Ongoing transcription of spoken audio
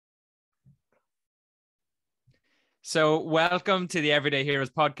So, welcome to the Everyday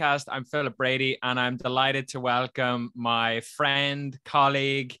Heroes podcast. I'm Philip Brady, and I'm delighted to welcome my friend,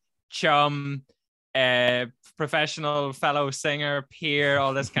 colleague, chum, professional fellow singer, peer,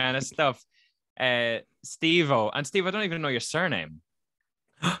 all this kind of stuff, Stevo. And Steve, I don't even know your surname.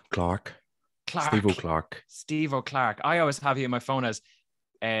 Clarke. Clarke. Stevo Clarke. Stevo Clarke. I always have you in my phone as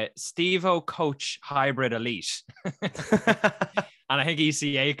Stevo Coach Hybrid Elite. And I think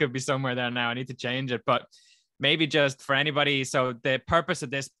ECA could be somewhere there now. I need to change it, but maybe just for anybody. So the purpose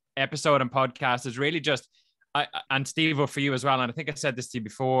of this episode and podcast is really just, and Stevo, for you as well. And I think I said this to you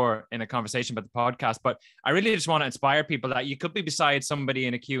before in a conversation about the podcast, but I really just want to inspire people that you could be beside somebody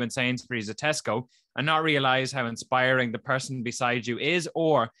in a queue in Sainsbury's or Tesco and not realize how inspiring the person beside you is,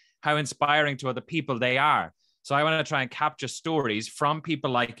 or how inspiring to other people they are. So I want to try and capture stories from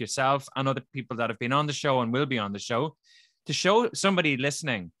people like yourself and other people that have been on the show and will be on the show, to show somebody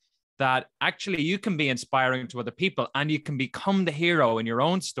listening that actually you can be inspiring to other people and you can become the hero in your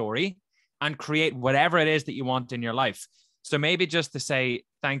own story and create whatever it is that you want in your life. So maybe just to say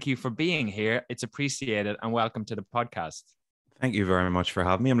thank you for being here. It's appreciated, and welcome to the podcast. Thank you very much for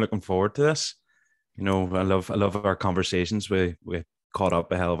having me. I'm looking forward to this. You know, I love our conversations. We caught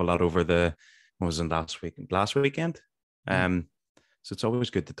up a hell of a lot over last weekend. So it's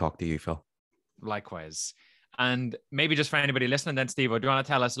always good to talk to you, Phil. Likewise. And maybe just for anybody listening then, Steve, do you want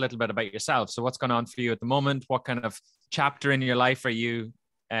to tell us a little bit about yourself? So what's going on for you at the moment? What kind of chapter in your life are you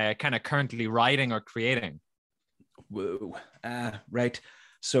kind of currently writing or creating? Whoa. Right.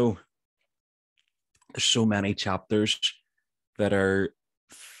 So there's so many chapters that are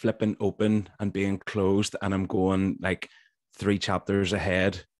flipping open and being closed, and I'm going like 3 chapters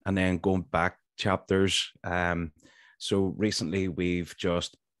ahead and then going back chapters. So recently we've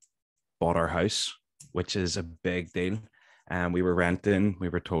just bought our house, which is a big deal. And we were renting. We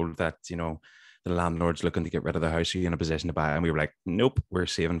were told that, you know, the landlord's looking to get rid of the house. Are you in a position to buy it? And we were like, nope, we're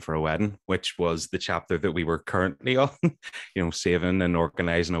saving for a wedding, which was the chapter that we were currently on, you know, saving and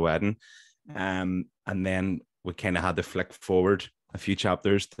organizing a wedding. And then we kind of had to flick forward a few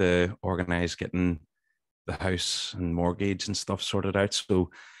chapters to organize getting the house and mortgage and stuff sorted out.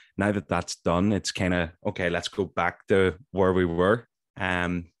 So now that that's done, it's kind of, okay, let's go back to where we were.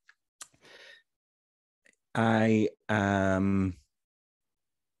 I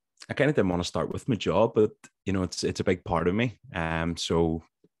kind of didn't want to start with my job, but you know, it's a big part of me. So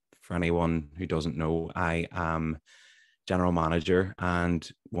for anyone who doesn't know, I am general manager and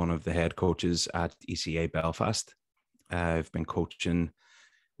one of the head coaches at ECA Belfast. I've been coaching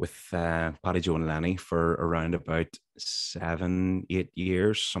with Paddy, Joe and Lenny for around about 7-8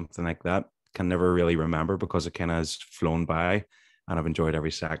 years, something like that. Can never really remember because it kind of has flown by and I've enjoyed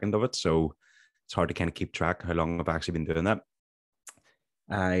every second of it. So it's hard to kind of keep track how long I've actually been doing that.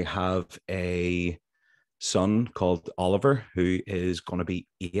 I have a son called Oliver who is going to be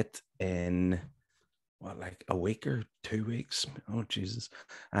 8 in like a week or 2 weeks. Oh, Jesus.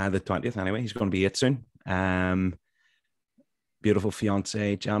 The 20th anyway. He's going to be 8 soon. Beautiful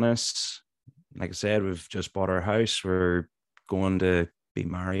fiance, Janice. Like I said, we've just bought our house. We're going to be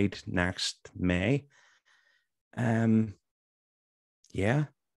married next May. Yeah,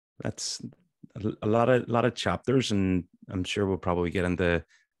 that's a lot of chapters, and I'm sure we'll probably get into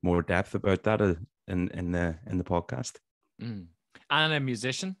more depth about that in the podcast. And a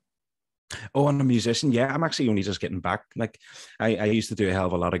musician. Oh, and a musician. Yeah, I'm actually only just getting back. Like I used to do a hell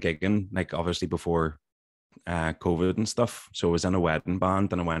of a lot of gigging, like obviously before COVID and stuff. So I was in a wedding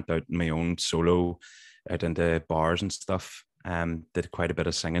band and I went out my own solo out into bars and stuff. Did quite a bit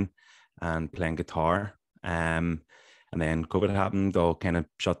of singing and playing guitar. And then COVID happened, all kind of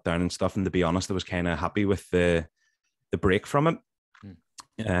shut down and stuff. And to be honest, I was kind of happy with the break from it.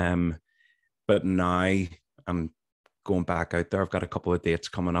 But now I'm going back out there. I've got a couple of dates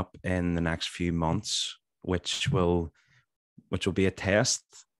coming up in the next few months, which will be a test,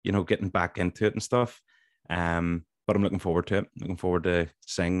 you know, getting back into it and stuff. But I'm looking forward to it. Looking forward to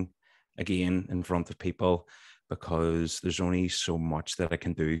sing again in front of people, because there's only so much that I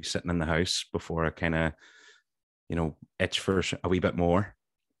can do sitting in the house before I kind of, you know, itch for a wee bit more.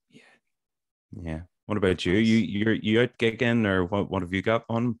 Yeah. What about you? You out gigging, or what have you got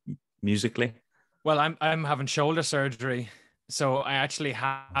on musically? Well, I'm having shoulder surgery, so I actually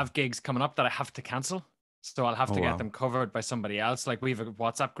have gigs coming up that I have to cancel. So I'll have to get them covered by somebody else. Like, we have a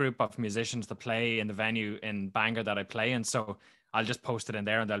WhatsApp group of musicians that play in the venue in Bangor that I play in. So I'll just post it in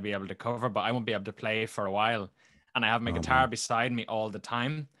there and they'll be able to cover, but I won't be able to play for a while. And I have my guitar beside me all the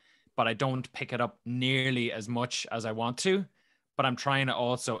time, but I don't pick it up nearly as much as I want to. But I'm trying to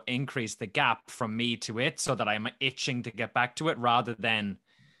also increase the gap from me to it so that I'm itching to get back to it rather than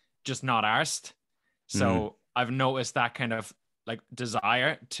just not arsed. So I've noticed that kind of like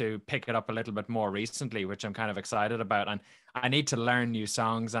desire to pick it up a little bit more recently, which I'm kind of excited about. And I need to learn new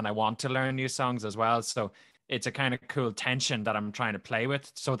songs, and I want to learn new songs as well. So it's a kind of cool tension that I'm trying to play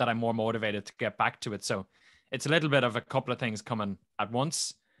with so that I'm more motivated to get back to it. So it's a little bit of a couple of things coming at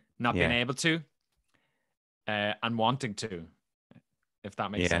once, not being Yeah. able to, and wanting to, if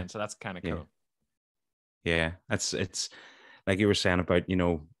that makes Yeah. sense. So that's kind of Yeah. cool. Yeah. It's like you were saying about,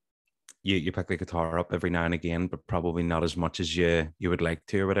 you pick the guitar up every now and again, but probably not as much as you would like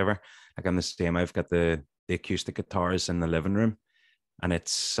to or whatever. Like I'm the same. I've got the acoustic guitars in the living room, and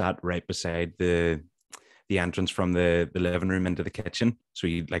it's sat right beside the entrance from the living room into the kitchen. So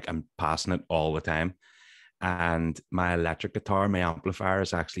I'm passing it all the time. And my electric guitar, my amplifier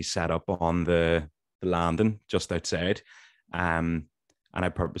is actually set up on the landing just outside. And I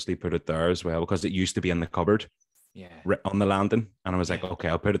purposely put it there as well because it used to be in the cupboard on the landing. And I was like, okay,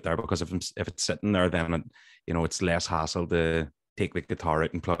 I'll put it there because if it's sitting there, then it's less hassle to take the guitar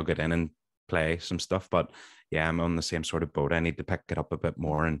out and plug it in and play some stuff. But yeah, I'm on the same sort of boat. I need to pick it up a bit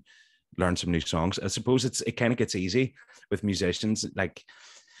more and learn some new songs. I suppose it kind of gets easy with musicians. Like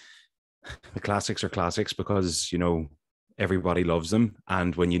the classics are classics because everybody loves them,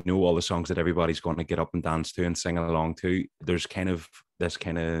 and when you know all the songs that everybody's going to get up and dance to and sing along to, there's kind of this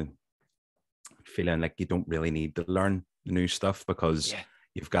kind of feeling like you don't really need to learn new stuff because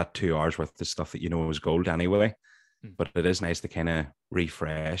you've got 2 hours worth of stuff that is gold anyway. But it is nice to kind of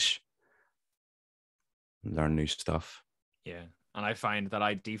refresh and learn new stuff. Yeah. And I find that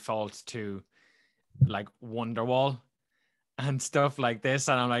I default to like Wonderwall and stuff like this,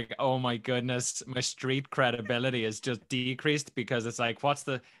 and I'm like, oh my goodness, my street credibility is just decreased because it's like,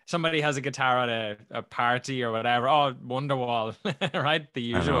 somebody has a guitar at a party or whatever, oh, Wonderwall, right?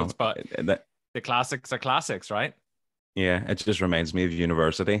 The usuals, but the classics are classics, right? Yeah, it just reminds me of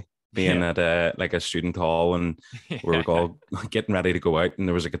university, being at a student hall, and we were all getting ready to go out, and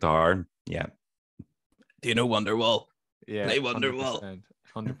there was a guitar. Yeah. Do you know Wonderwall? Yeah, play Wonderwall.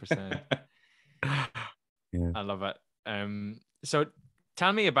 100%. Yeah. I love it. So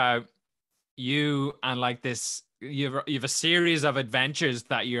tell me about you and like this. You've a series of adventures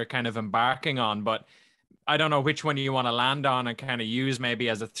that you're kind of embarking on, but I don't know which one you want to land on and kind of use maybe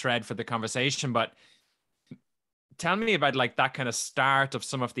as a thread for the conversation. But tell me about like that kind of start of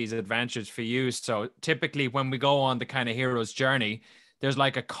some of these adventures for you. So typically when we go on the kind of hero's journey, there's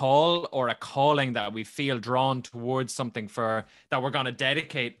like a call or a calling that we feel drawn towards something that we're going to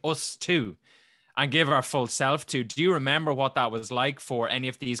dedicate us to and give our full self to. Do you remember what that was like for any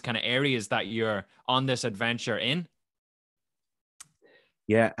of these kind of areas that you're on this adventure in?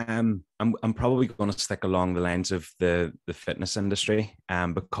 Yeah, I'm probably going to stick along the lines of the fitness industry,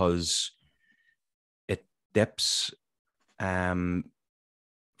 because it dips from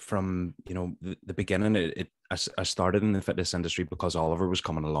the beginning. I started in the fitness industry because Oliver was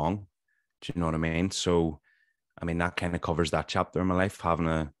coming along. Do you know what I mean? So I mean, that kind of covers that chapter in my life, having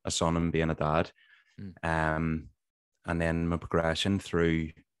a son and being a dad. And then my progression through,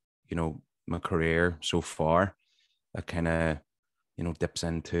 my career so far, that kind of, dips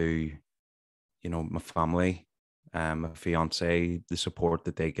into, my family, my fiance, the support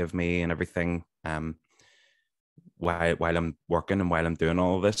that they give me and everything, while I'm working and while I'm doing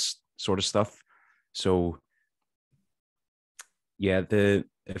all of this sort of stuff. So yeah,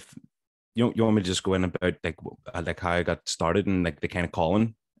 if you want me to just go in about like how I got started and like the kind of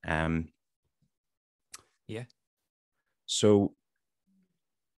calling. Yeah. So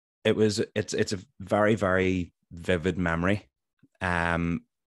it's a very, very vivid memory.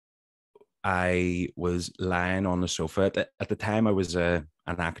 I was lying on the sofa at the time. I was an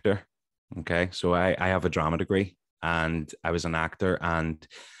actor. Okay, so I have a drama degree, and I was an actor, and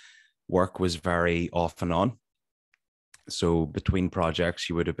work was very off and on. So between projects,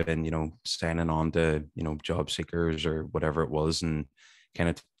 you would have been, signing on to, job seekers or whatever it was, and kind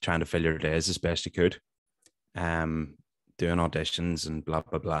of trying to fill your days as best you could, doing auditions and blah,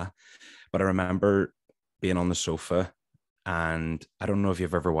 blah, blah. But I remember being on the sofa, and I don't know if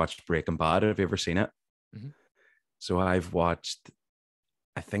you've ever watched Breaking Bad. Have you ever seen it? Mm-hmm. So I've watched,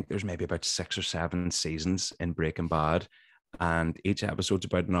 I think there's maybe about 6 or 7 seasons in Breaking Bad, and each episode's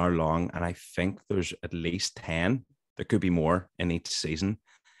about an hour long. And I think there's at least 10. There could be more in each season.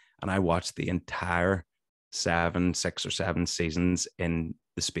 And I watched the entire 6 or 7 seasons in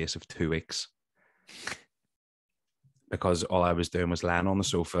the space of 2 weeks. Because all I was doing was lying on the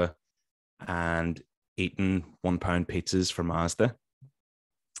sofa and eating £1 pizzas from Mazda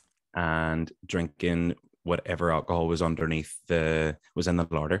and drinking whatever alcohol was was in the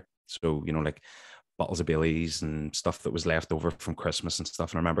larder. So, like bottles of Baileys and stuff that was left over from Christmas and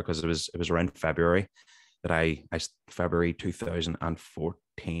stuff. And I remember because it was around February, that February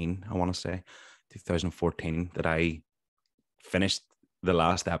 2014, I want to say 2014, that I finished the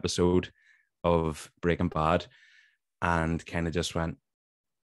last episode of Breaking Bad and kind of just went,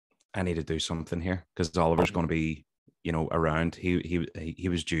 I need to do something here because Oliver's going to be, around. He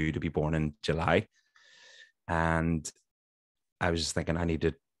was due to be born in July, and I was just thinking I need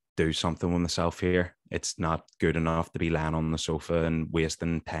to do something with myself here. It's not good enough to be lying on the sofa and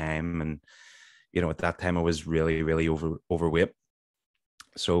wasting time. And at that time I was really, really overweight.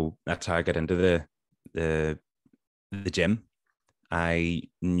 So that's how I got into the gym. I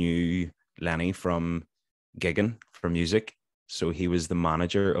knew Lenny from gigging for music. So he was the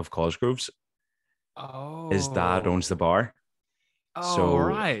manager of Cosgroves. His dad owns the bar. Oh,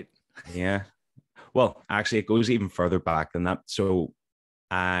 right. Yeah. Well, actually, it goes even further back than that. So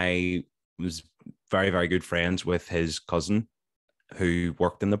I was very, very good friends with his cousin who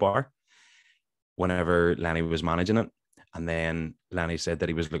worked in the bar whenever Lenny was managing it. And then Lenny said that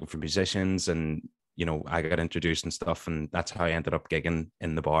he was looking for musicians, and, I got introduced and stuff. And that's how I ended up gigging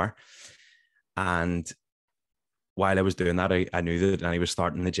in the bar. And while I was doing that, I knew that Lenny was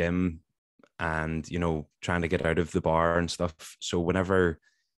starting the gym and, trying to get out of the bar and stuff. So whenever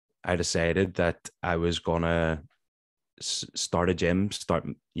I decided that I was going to start a gym,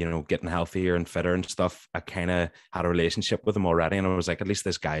 getting healthier and fitter and stuff, I kind of had a relationship with him already. And I was like, at least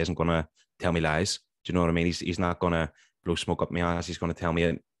this guy isn't going to tell me lies. Do you know what I mean? He's not going to blow smoke up my ass. He's going to tell me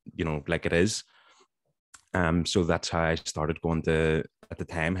it, like it is. So that's how I started going to, at the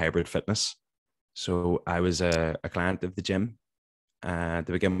time, Hybrid Fitness. So I was a client of the gym to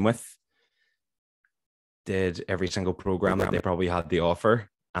begin with, did every single program that they probably had to offer.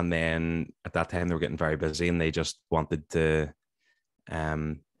 And then at that time they were getting very busy and they just wanted to,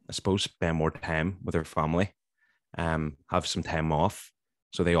 I suppose, spend more time with their family, have some time off.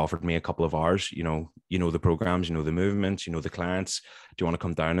 So they offered me a couple of hours, the programs, the movements, the clients. Do you want to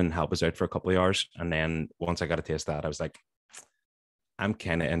come down and help us out for a couple of hours? And then once I got a taste of that, I was like, I'm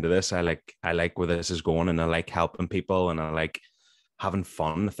kind of into this. I like where this is going, and I like helping people, and I like having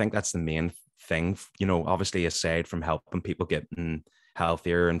fun. I think that's the main thing, obviously, aside from helping people getting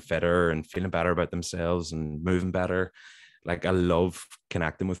healthier and fitter and feeling better about themselves and moving better. Like, I love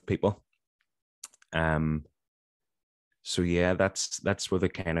connecting with people. So yeah, that's where the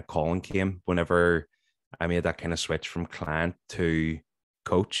kind of calling came whenever I made that kind of switch from client to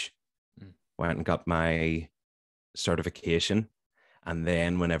coach. Went and got my certification. And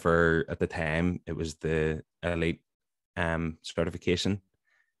then whenever at the time it was the elite certification,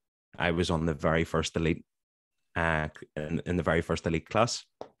 I was on the very first elite in the very first elite class.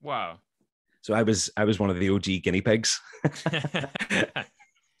 Wow. So I was one of the OG guinea pigs. I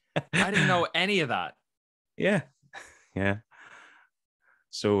didn't know any of that. Yeah.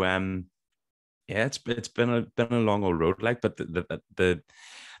 So yeah, it's been a long old road, like, but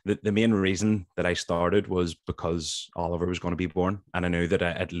the main reason that I started was because Oliver was going to be born, and I knew that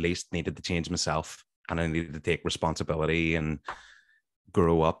I at least needed to change myself, and I needed to take responsibility and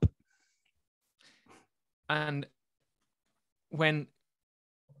grow up. And when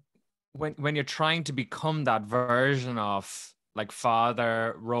you're trying to become that version of, like,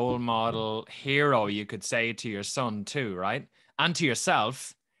 father, role model, hero, you could say, to your son too, right? And to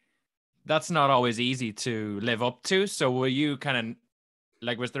yourself, that's not always easy to live up to. So were you kind of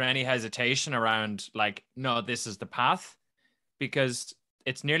like, was there any hesitation around, like, no, this is the path? Because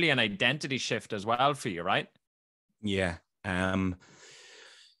it's nearly an identity shift as well for you, right? Yeah.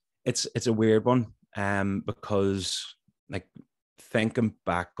 It's a weird one. Because, like, thinking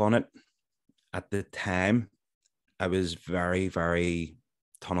back on it, at the time, I was very, very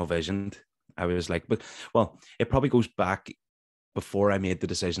tunnel visioned. I was like, well, it probably goes back before I made the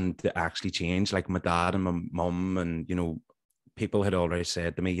decision to actually change. Like, my dad and my mum and, people had already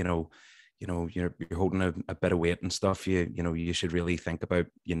said to me, you're holding a bit of weight and stuff. You should really think about,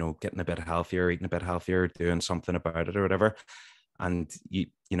 getting a bit healthier, eating a bit healthier, doing something about it or whatever. And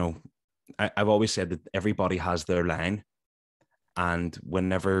I've always said that everybody has their line. And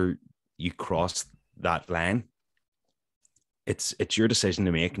whenever you cross that line, it's your decision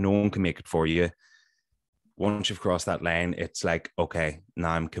to make. No one can make it for you. Once you've crossed that line, it's like, okay,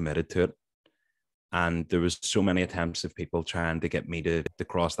 now I'm committed to it. And there was so many attempts of people trying to get me to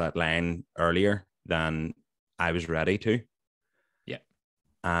cross that line earlier than I was ready to. Yeah.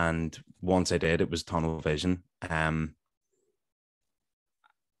 And once I did, it was tunnel vision. I'm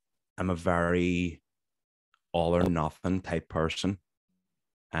a very all or nothing type person.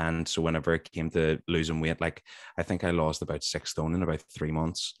 And so whenever it came to losing weight, like, I think I lost about 6 stone in about 3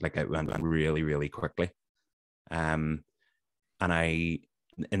 months. Like, it went really, really quickly. And I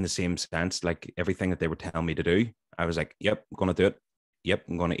in the same sense, like everything that they were telling me to do, I was like, yep, I'm going to do it. Yep,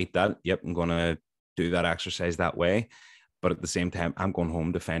 I'm going to eat that. Yep, I'm going to do that exercise that way. But at the same time, I'm going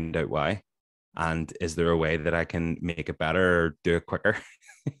home to find out why. And is there a way that I can make it better or do it quicker?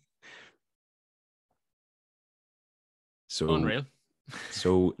 so, Unreal.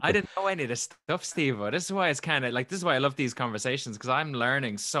 so I didn't know any of this stuff, Steve. This is why it's kind of like, this is why I love these conversations, because I'm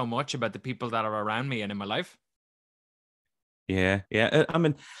learning so much about the people that are around me and in my life. yeah, yeah. I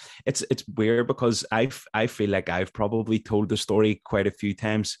mean, it's weird because I feel like I've probably told the story quite a few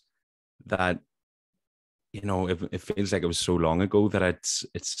times that it feels like it was so long ago that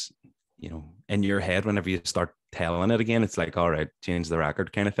it's in your head whenever you start telling it again, it's like, all right, change the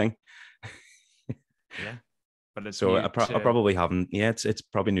record kind of thing. Yeah, but it's So new I to probably haven't. Yeah, it's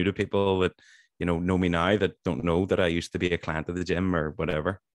probably new to people that know me now that don't know that I used to be a client of the gym or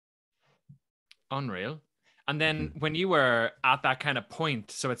whatever. unreal. And then Mhm. when you were at that kind of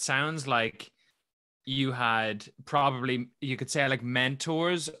point, so it sounds like you had probably, you could say, like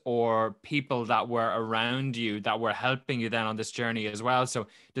mentors or people that were around you that were helping you then on this journey as well. So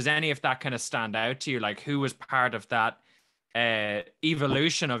does any of that kind of stand out to you? Like who was part of that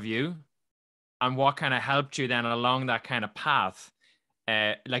evolution of you, and what kind of helped you then along that kind of path?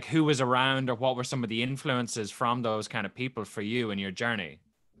 Like who was around, or what were some of the influences from those kind of people for you in your journey?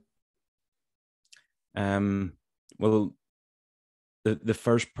 Well, the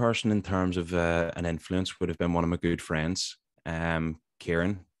first person in terms of an influence would have been one of my good friends,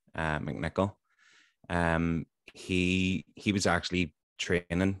 Kieran McNichol. He was actually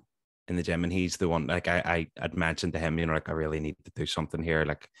training in the gym, and he's the one, like I'd mentioned to him, like I really need to do something here,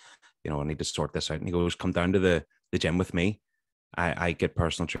 like I need to sort this out. And he goes, come down to the gym with me. I get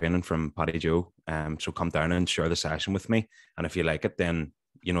personal training from Paddy Joe. So come down and share the session with me. And if you like it, then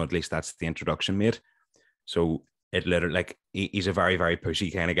at least that's the introduction made. So it literally, like, he's a very, very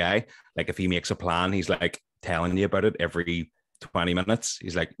pushy kind of guy. Like if he makes a plan, he's like telling you about it every 20 minutes.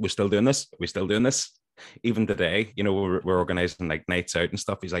 He's like, we're still doing this. We're still doing this. Even today, we're organizing like nights out and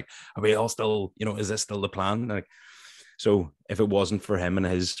stuff. He's like, are we all still, is this still the plan? Like, so if it wasn't for him and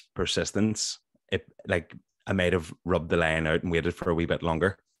his persistence, it, like, I might have rubbed the line out and waited for a wee bit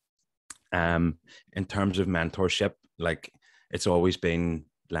longer. In terms of mentorship, like, it's always been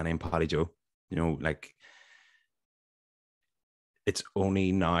Lenny and Paddy Joe. Like, it's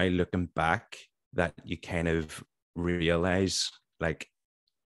only now looking back that you kind of realize, like,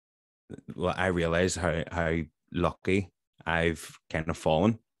 well, I realize how lucky I've kind of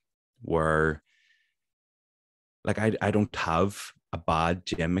fallen, where, like, I don't have a bad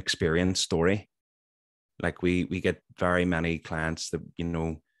gym experience story. Like, we get very many clients that,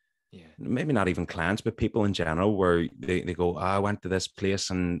 Yeah. maybe not even clients, but people in general, where they go, I went to this place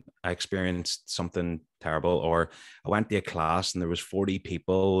and I experienced something terrible, or I went to a class and there was 40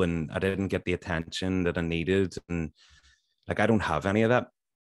 people and I didn't get the attention that I needed. And like, I don't have any of that,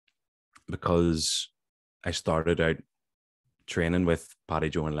 because I started out training with Paddy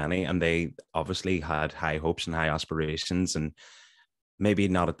Joe and Lenny, and they obviously had high hopes and high aspirations, and maybe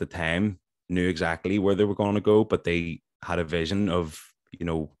not at the time knew exactly where they were going to go, but they had a vision of,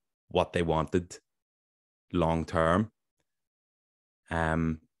 what they wanted long term.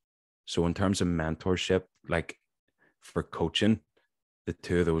 So in terms of mentorship, like, for coaching, the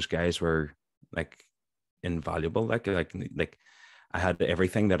two of those guys were, like, invaluable. Like I had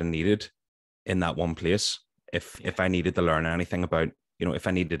everything that I needed in that one place. If I needed to learn anything about, if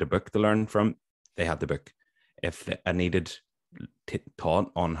I needed a book to learn from, they had the book. If I needed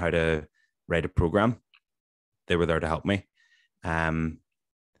taught on how to write a program, they were there to help me.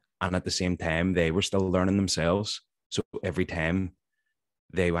 And at the same time, they were still learning themselves. So every time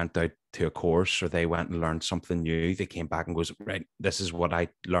they went out to a course or they went and learned something new, they came back and goes, right, this is what I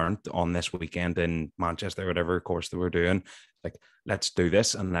learned on this weekend in Manchester, whatever course they were doing. Like, let's do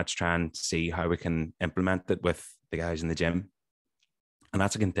this and let's try and see how we can implement it with the guys in the gym. And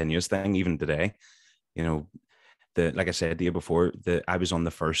that's a continuous thing, even today. You know, like I said to you before, I was on the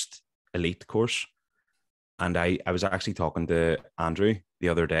first elite course, and I was actually talking to Andrew the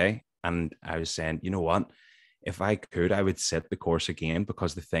other day, and I was saying, you know what? If I could, I would sit the course again,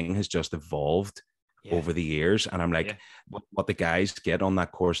 because the thing has just evolved Yeah. over the years. And I'm like, what the guys get on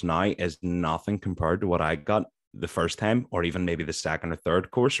that course now is nothing compared to what I got the first time, or even maybe the second or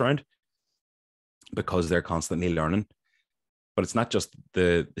third course round, because they're constantly learning. But it's not just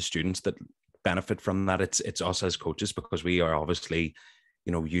the students that benefit from that. It's us as coaches, because we are obviously,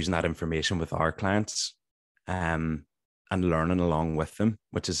 using that information with our clients, and learning along with them,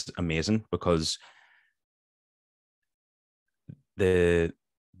 which is amazing, because the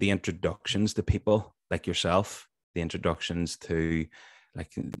introductions to people like yourself, the introductions to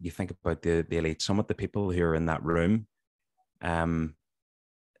like you think about the elite summit, the people who are in that room,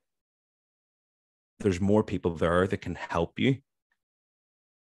 there's more people there that can help you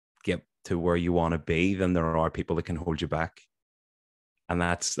get to where you want to be than there are people that can hold you back. And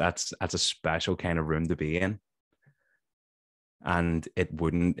that's a special kind of room to be in. And it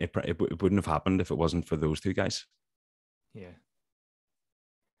wouldn't have happened if it wasn't for those two guys. Yeah.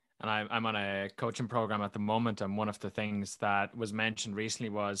 And I'm on a coaching program at the moment, and one of the things that was mentioned recently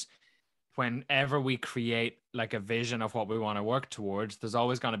was whenever we create like a vision of what we want to work towards, there's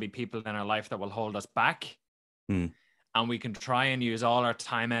always going to be people in our life that will hold us back. And we can try and use all our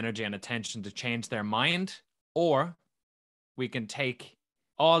time, energy, and attention to change their mind, or we can take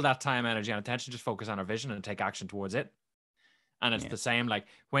all that time, energy, and attention, just focus on our vision and take action towards it. And it's the same, like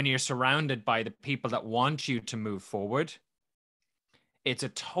when you're surrounded by the people that want you to move forward, it's a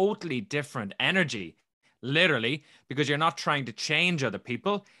totally different energy, literally, because you're not trying to change other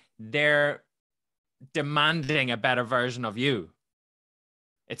people. They're demanding a better version of you.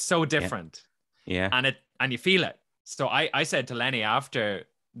 It's so different. Yeah. And you feel it. So I said to Lenny after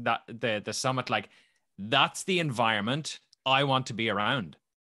that the summit, like, that's the environment I want to be around.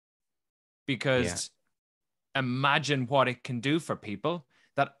 Because imagine what it can do for people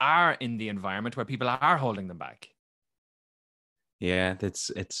that are in the environment where people are holding them back. Yeah,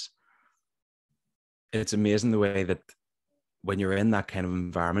 it's amazing the way that when you're in that kind of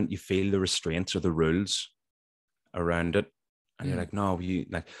environment, you feel the restraints or the rules around it, and you're like, no, you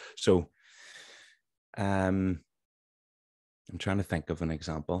like. So, I'm trying to think of an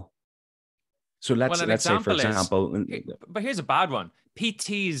example. So let's say, for example, but here's a bad one: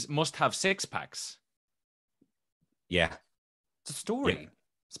 PTs must have six packs. Yeah, it's a story. Yeah.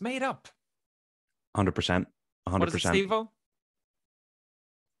 It's made up. 100%. 100%. What is it, Stevo?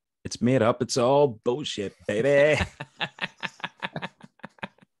 It's made up. It's all bullshit, baby.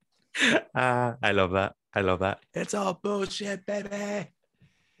 I love that. It's all bullshit, baby.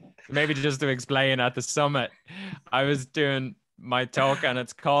 Maybe just to explain, at the summit, I was doing my talk and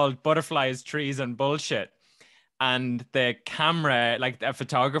it's called Butterflies, Trees, and Bullshit. And the camera, like a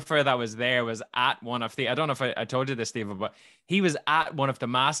photographer that was there, was at one of the, I don't know if I told you this, Steve, but he was at one of the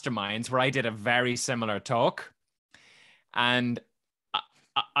masterminds where I did a very similar talk. And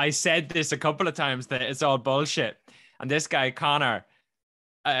I said this a couple of times, that it's all bullshit. And this guy, Connor,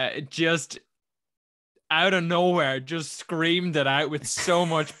 just out of nowhere, just screamed it out with so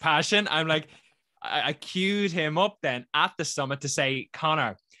much passion. I'm like, I queued him up then at the summit to say,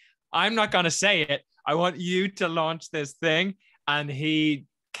 Connor, I'm not going to say it. I want you to launch this thing. And he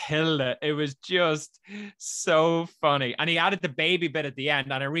killed it. It was just so funny. And he added the baby bit at the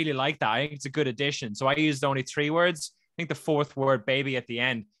end. And I really like that. I think it's a good addition. So I used only 3 words. I think the 4th word, baby, at the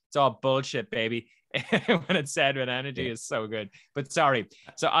end. It's all bullshit, baby. When it's said with energy is so good. But sorry.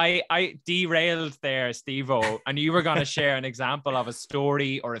 So I derailed there, Stevo, and you were going to share an example of a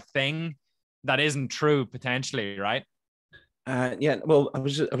story or a thing that isn't true potentially, right? Yeah. Well, I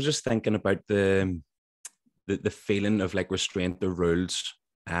was just thinking about the feeling of like restraint, the rules.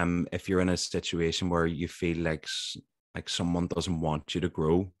 If you're in a situation where you feel like someone doesn't want you to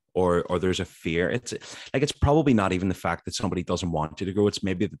grow, or there's a fear, it's probably not even the fact that somebody doesn't want you to grow. It's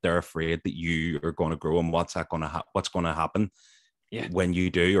maybe that they're afraid that you are going to grow, and what's going to happen when you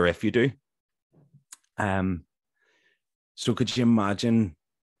do, or if you do. So could you imagine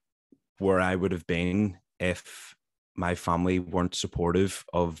where I would have been if my family weren't supportive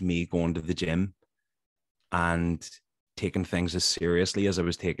of me going to the gym and taking things as seriously as I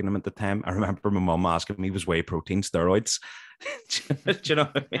was taking them at the time? I remember my mum asking me, was whey protein steroids? Do you know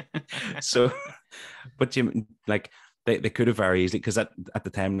what I mean? So, but they could have very easily, because at the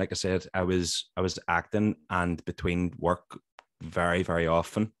time, like I said, I was acting and between work very, very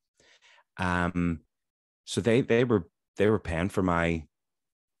often. So they were paying for my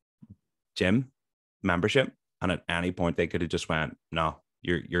gym membership, and at any point they could have just went, no,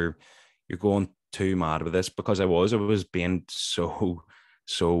 you're going too mad with this, because I was being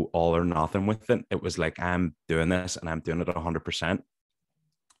so all or nothing with it. It was like, I'm doing this and I'm doing it 100%.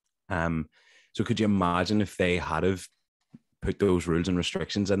 So could you imagine if they had have put those rules and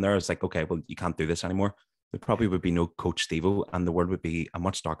restrictions in there? It's like, okay, well, you can't do this anymore. There probably would be no Coach Stevo, and the world would be a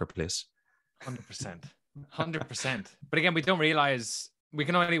much darker place. 100%. But again, we don't realize, we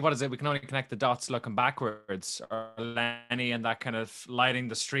can only connect the dots looking backwards, or Lenny and that kind of lighting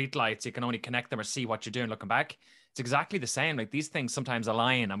the street lights. You can only connect them or see what you're doing looking back. It's exactly the same. Like, these things sometimes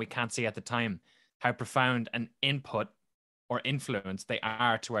align and we can't see at the time how profound an input or influence they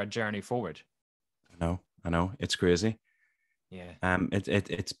are to our journey forward. I know. It's crazy. Yeah.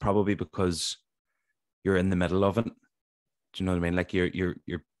 It's probably because you're in the middle of it. Do you know what I mean? Like you're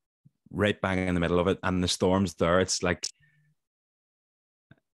right bang in the middle of it, and the storm's there. It's like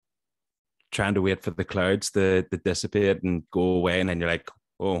trying to wait for the clouds to dissipate and go away, and then you're like,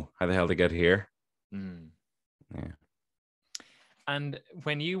 oh, how the hell did I get here? Yeah. And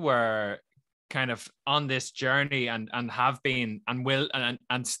when you were kind of on this journey and have been and will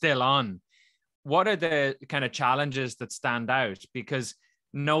and still on, what are the kind of challenges that stand out? Because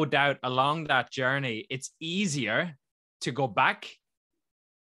no doubt along that journey, it's easier to go back.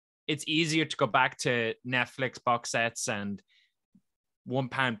 It's easier to go back to Netflix box sets and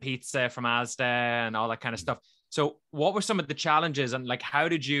 £1 pizza from Asda and all that kind of stuff. So what were some of the challenges, and like, how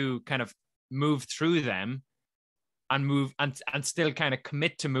did you kind of move through them and move and still kind of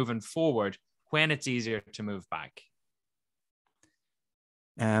commit to moving forward when it's easier to move back?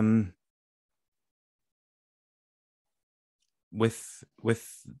 With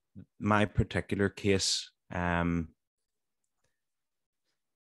my particular case,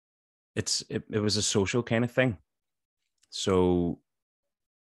 it was a social kind of thing. So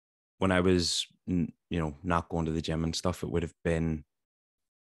when I was, not going to the gym and stuff, it would have been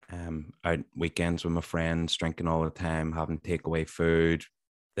out weekends with my friends, drinking all the time, having takeaway food,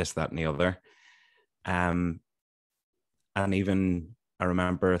 this, that, and the other. And even I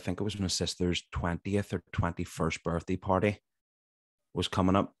remember, I think it was my sister's 20th or 21st birthday party was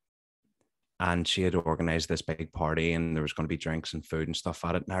coming up, and she had organized this big party, and there was going to be drinks and food and stuff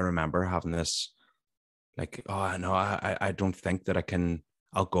at it. And I remember having this like, oh no, I don't think that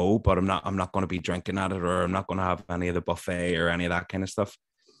I'll go, but I'm not going to be drinking at it, or I'm not going to have any of the buffet or any of that kind of stuff.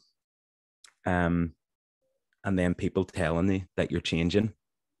 And then people telling you that you're changing.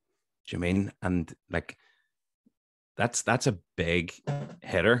 Do you mean? And like, that's a big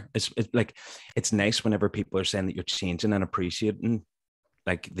hitter. It's like, it's nice whenever people are saying that you're changing and appreciating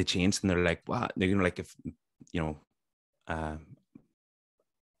like the change, and they're like, wow, like if,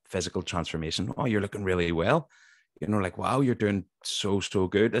 physical transformation. Oh, you're looking really well. Like, wow, you're doing so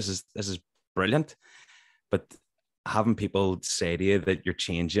good. This is brilliant. But having people say to you that you're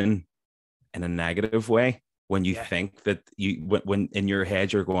changing in a negative way, when you think that when in your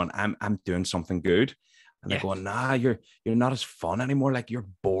head you're going, I'm doing something good, and they're going, nah, you're not as fun anymore. Like, you're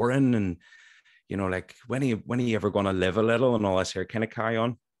boring, and like, when are you ever going to live a little, and all this here kind of carry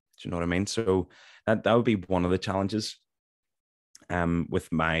on. Do you know what I mean? So that would be one of the challenges.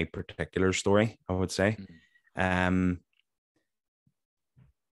 With my particular story, I would say.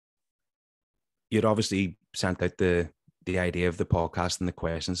 You'd obviously sent out the idea of the podcast and the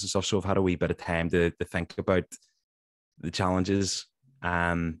questions and stuff, so I've had a wee bit of time to think about the challenges.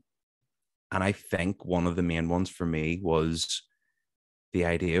 And I think one of the main ones for me was the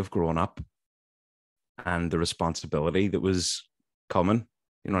idea of growing up and the responsibility that was coming.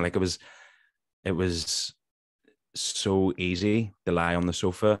 Like, it was so easy to lie on the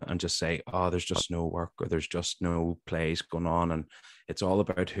sofa and just say, oh, there's just no work, or there's just no plays going on, and it's all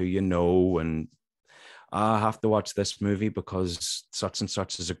about who you know, and I have to watch this movie because such and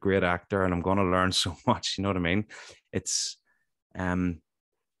such is a great actor and I'm going to learn so much. You know what I mean? It's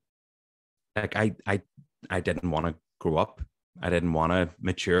like, I didn't want to grow up. I didn't want to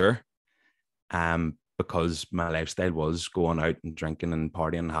mature, because my lifestyle was going out and drinking and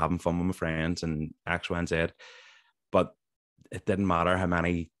partying and having fun with my friends and X, Y, and Z. But it didn't matter how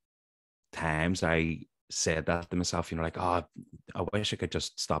many times I said that to myself, like, oh, I wish I could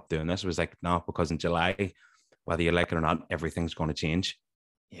just stop doing this. It was like, no, because in July, whether you like it or not, everything's going to change.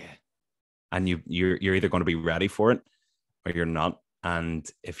 Yeah. And you're either going to be ready for it or you're not. And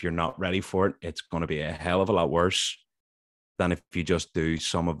if you're not ready for it, it's going to be a hell of a lot worse than if you just do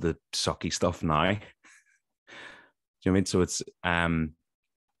some of the sucky stuff now. Do you know what I mean? So it's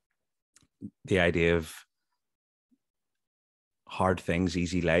the idea of hard things,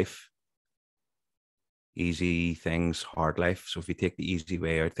 easy life. Easy things, hard life. So if you take the easy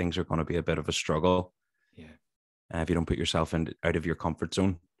way out, things are going to be a bit of a struggle. Yeah. If you don't put yourself out of your comfort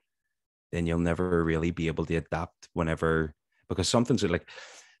zone, then you'll never really be able to adapt because something's going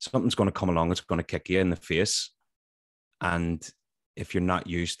to come along, it's going to kick you in the face. And if you're not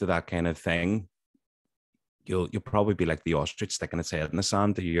used to that kind of thing, you'll probably be like the ostrich sticking its head in the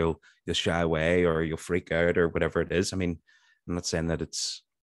sand. You'll shy away, or you'll freak out, or whatever it is. I mean, I'm not saying that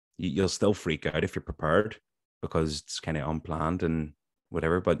you'll still freak out if you're prepared, because it's kind of unplanned and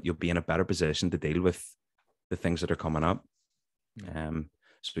whatever, but you'll be in a better position to deal with the things that are coming up.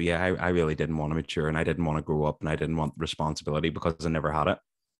 So yeah, I really didn't want to mature, and I didn't want to grow up, and I didn't want responsibility because I never had it,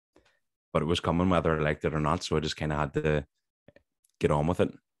 but it was coming whether I liked it or not. So I just kind of had to get on with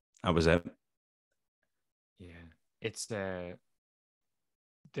it. That was it. Yeah. It's the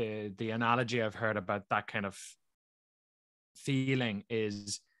analogy I've heard about that kind of feeling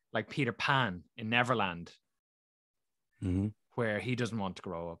is like Peter Pan in Neverland, where he doesn't want to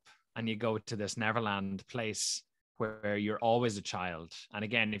grow up. And you go to this Neverland place where you're always a child. And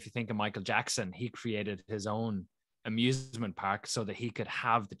again, if you think of Michael Jackson, he created his own amusement park so that he could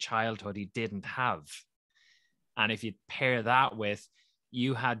have the childhood he didn't have. And if you pair that with,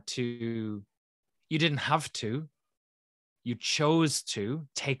 you didn't have to, you chose to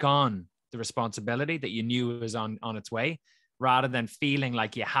take on the responsibility that you knew was on its way, rather than feeling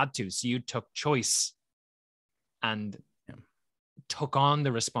like you had to. So you took choice and took on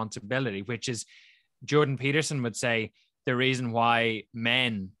the responsibility, which is, Jordan Peterson would say, the reason why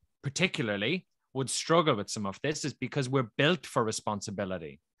men particularly would struggle with some of this is because we're built for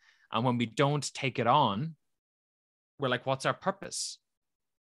responsibility. And when we don't take it on, we're like, what's our purpose?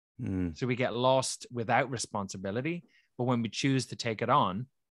 So we get lost without responsibility. But when we choose to take it on,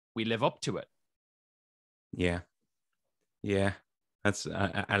 we live up to it. Yeah. Yeah.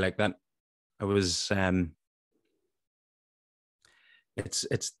 I like that. I was,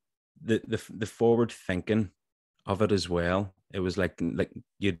 it's the forward thinking of it as well. It was like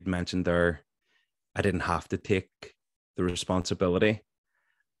you'd mentioned there, I didn't have to take the responsibility,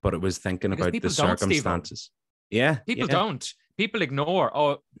 but it was thinking Because about the circumstances. Yeah. People don't. People ignore,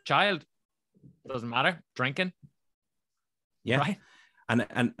 oh, child, doesn't matter, drinking. Yeah. Right.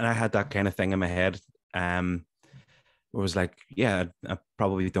 And I had that kind of thing in my head. It was like, yeah, I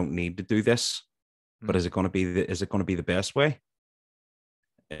probably don't need to do this, but is it going to be the best way?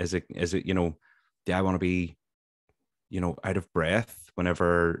 Is it, do I want to be, out of breath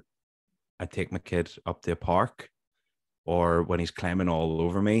whenever I take my kid up to a park, or when he's climbing all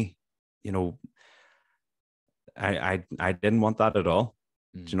over me? I didn't want that at all.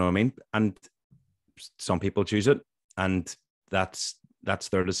 Do you know what I mean? And some people choose it, and that's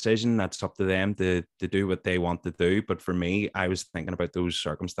their decision. That's up to them to do what they want to do. But for me, I was thinking about those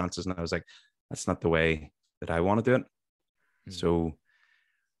circumstances, and I was like, that's not the way that I want to do it. So,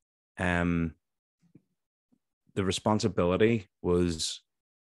 the responsibility was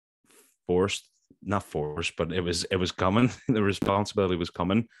not forced, but it was coming. The responsibility was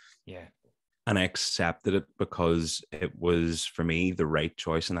coming. Yeah. And I accepted it because it was, for me, the right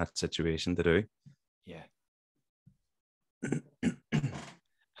choice in that situation to do. Yeah. And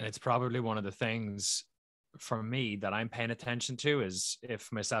it's probably one of the things for me that I'm paying attention to is,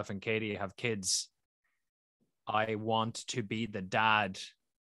 if myself and Katie have kids, I want to be the dad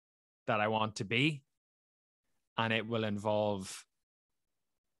that I want to be. And it will involve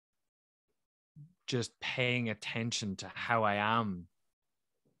just paying attention to how I am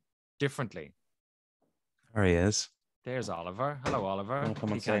differently. There he is. There's Oliver. Hello, Oliver. Come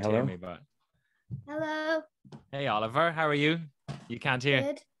he and say can't hello. hear me, but Hello. hey, Oliver, how are you? You can't hear.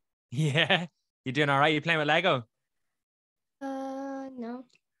 Good. Yeah, you doing all right? You playing with Lego? No.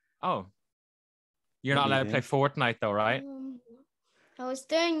 Oh, you're What not are you allowed to play Fortnite though, right? I was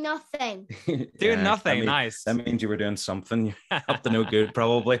doing nothing. Doing nothing. Nice. That means you were doing something. You're up to no good,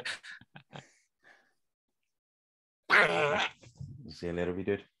 probably. See you later, we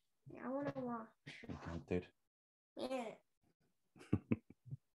dude. I want to watch. Dude. Yeah.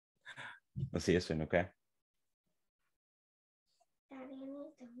 I'll see you soon, okay? Daddy, I need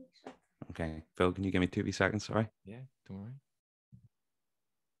to mix up. Okay. Phil, can you give me 2 seconds? Sorry. Yeah, don't worry.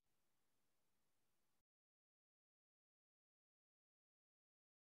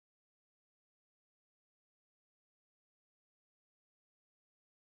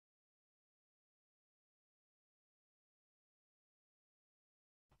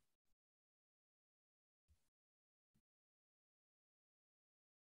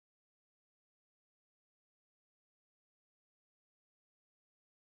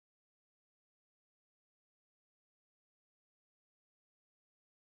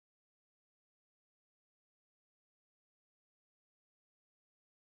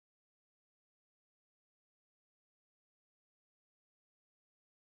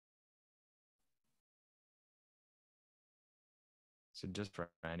 So just for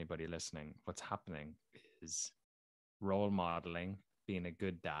anybody listening, what's happening is role modeling, being a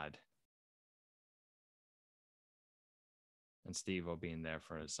good dad, and Stevo being there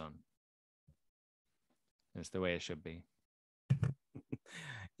for his son. It's the way it should be.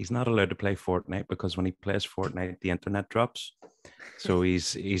 He's not allowed to play Fortnite because when he plays Fortnite, the internet drops. So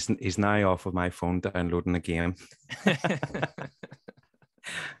he's now off of my phone downloading the game.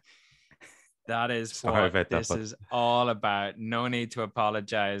 That is Sorry what about that, this but is all about. No need to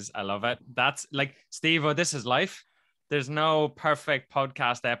apologize. I love it. That's like, Stevo, this is life. There's no perfect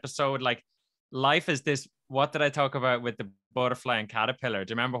podcast episode. Like, life is this. What did I talk about with the butterfly and caterpillar?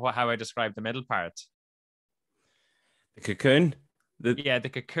 Do you remember how I described the middle part? The cocoon. Yeah, the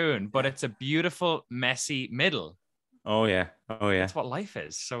cocoon, but it's a beautiful, messy middle. Oh yeah. That's what life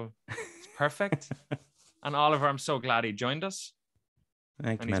is. So it's perfect. And Oliver, I'm so glad he joined us.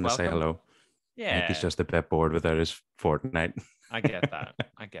 I And came he's in to say welcome. hello. I think he's Yeah, just a bit bored without his Fortnite. I get that.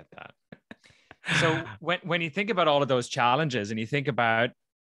 So when you think about all of those challenges and you think about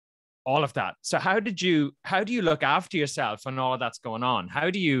all of that, so how do you look after yourself when all of that's going on? How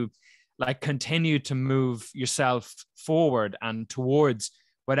do you like continue to move yourself forward and towards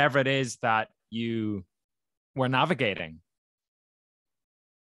whatever it is that you were navigating?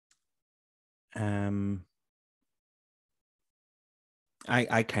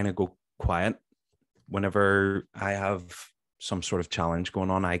 I kind of go quiet whenever I have some sort of challenge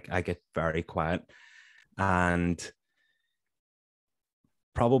going on. I get very quiet, and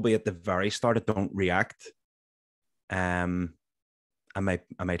probably at the very start, I don't react. I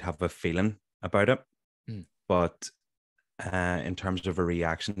might have a feeling about it, but in terms of a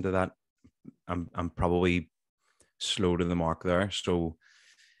reaction to that, I'm probably slow to the mark there. So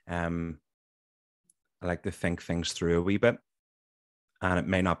I like to think things through a wee bit, and it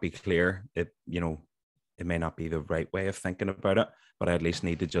may not be clear. It may not be the right way of thinking about it, but I at least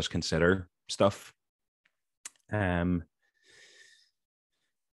need to just consider stuff.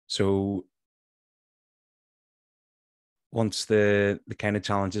 So once the kind of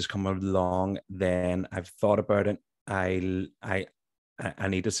challenges come along, then I've thought about it. I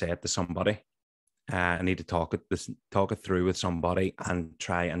need to say it to somebody. I need to talk it through with somebody and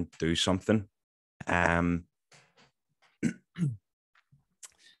try and do something.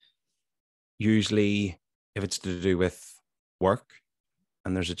 Usually, if it's to do with work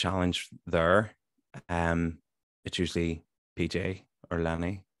and there's a challenge there, it's usually PJ or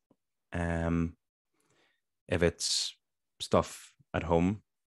Lenny. If it's stuff at home,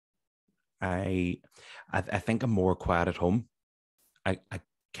 I think I'm more quiet at home. I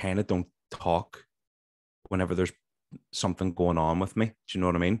kind of don't talk whenever there's something going on with me. Do you know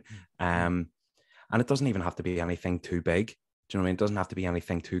what I mean? And it doesn't even have to be anything too big. Do you know what I mean? It doesn't have to be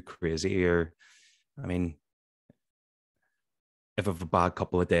anything too crazy. Or, I mean, if I have a bad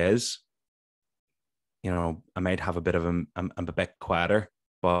couple of days, I might have a bit of I'm a bit quieter,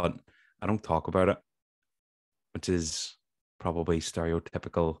 but I don't talk about it, which is probably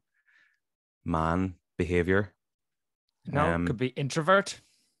stereotypical man behavior. No, it could be introvert.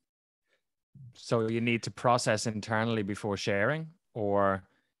 So you need to process internally before sharing, or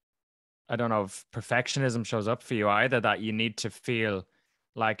I don't know if perfectionism shows up for you either, that you need to feel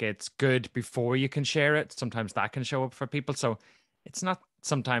like it's good before you can share it. Sometimes that can show up for people. So it's not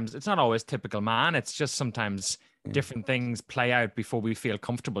always typical man. It's just sometimes different things play out before we feel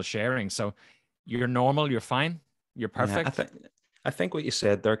comfortable sharing. So you're normal, you're fine, you're perfect. Yeah, I think what you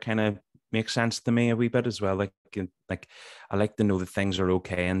said there kind of makes sense to me a wee bit as well. Like I like to know that things are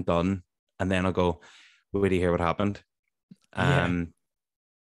okay and done, and then I'll go, wait to hear what happened. Yeah.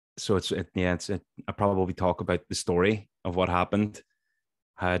 So I probably talk about the story of what happened,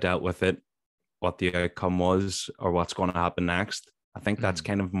 how I dealt with it, what the outcome was, or what's going to happen next. I think that's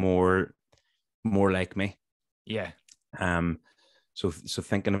kind of more like me. Yeah. So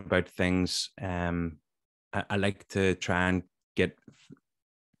thinking about things, I like to try and get,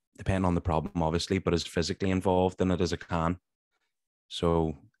 depending on the problem, obviously, but as physically involved in it as I can.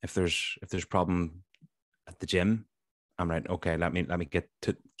 So if there's problem at the gym, I'm right. Okay, let me get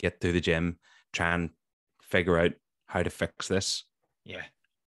to the gym, try and figure out how to fix this. Yeah.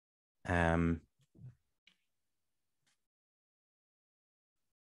 I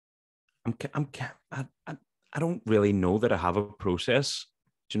don't really know that I have a process.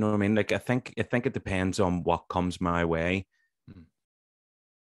 Do you know what I mean? Like I think it depends on what comes my way.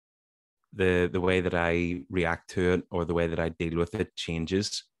 The way that I react to it or the way that I deal with it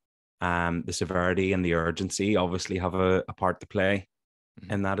changes. The severity and the urgency obviously have a part to play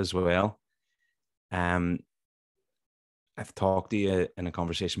in that as well. I've talked to you in a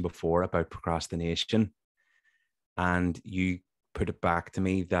conversation before about procrastination, and you put it back to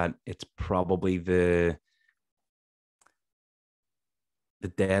me that it's probably the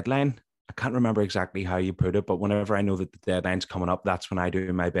deadline. I can't remember exactly how you put it, but whenever I know that the deadline's coming up, that's when I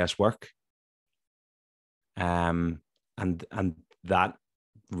do my best work. And that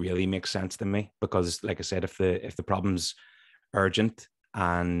really makes sense to me because, like I said, if the problem's urgent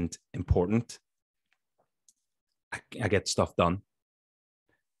and important, I get stuff done.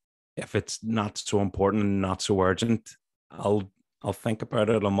 If it's not so important and not so urgent, I'll think about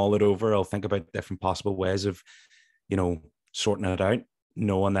it. I'll mull it over. I'll think about different possible ways of, sorting it out,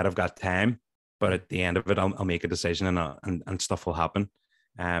 knowing that I've got time. But at the end of it, I'll make a decision and stuff will happen.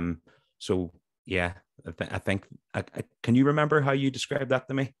 So yeah, I think, can you remember how you described that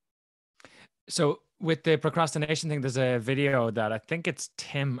to me? So with the procrastination thing, there's a video that I think it's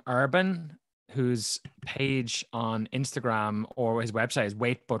Tim Urban, whose page on Instagram or his website is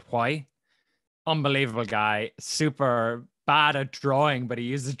Wait But Why. Unbelievable guy, super bad at drawing, but he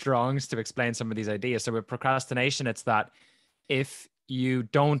uses drawings to explain some of these ideas. So with procrastination, it's that if you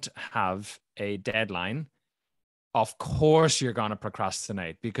don't have a deadline, of course you're going to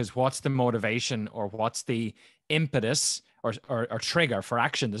procrastinate, because what's the motivation or what's the impetus or trigger for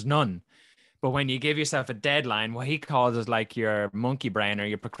action? There's none. But when you give yourself a deadline, what he calls is like your monkey brain or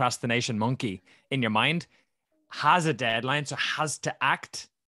your procrastination monkey in your mind has a deadline, so has to act.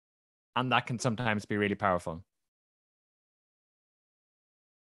 And that can sometimes be really powerful.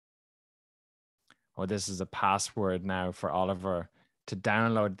 Oh, this is a password now for Oliver to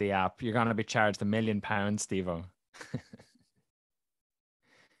download the app. You're going to be charged £1 million, Stevo.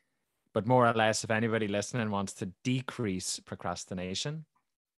 But more or less, if anybody listening wants to decrease procrastination,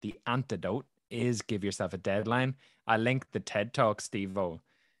 the antidote is give yourself a deadline. I linked the TED Talk, Stevo,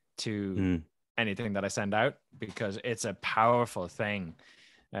 to anything that I send out because it's a powerful thing.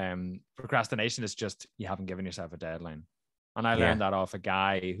 Procrastination is just you haven't given yourself a deadline. And I learned that off a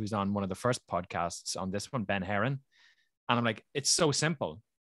guy who's on one of the first podcasts on this one, Ben Heron. And I'm like, it's so simple,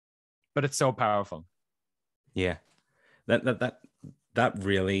 but it's so powerful. Yeah. That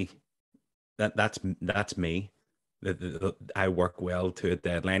really, that's me. I work well to a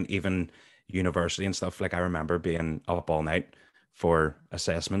deadline, even university and stuff. Like I remember being up all night for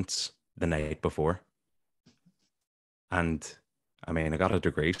assessments the night before. And I mean, I got a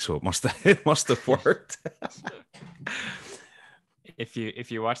degree, so it must have worked.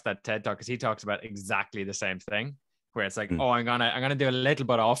 If you watch that TED Talk, because he talks about exactly the same thing, where it's like, I'm gonna do a little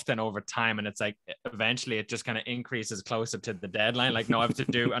bit often over time, and it's like eventually it just kind of increases closer to the deadline. Like, no, I have to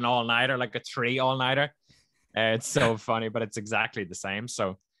do an all-nighter, like a 3 all-nighter. It's so funny, but it's exactly the same.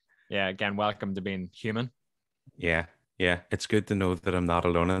 So, yeah, again, welcome to being human. Yeah, it's good to know that I'm not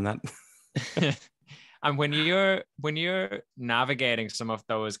alone in that. And when you're navigating some of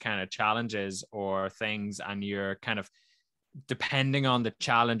those kind of challenges or things, and you're kind of depending on the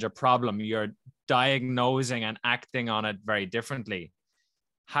challenge or problem, you're diagnosing and acting on it very differently.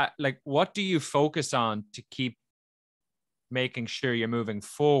 What do you focus on to keep making sure you're moving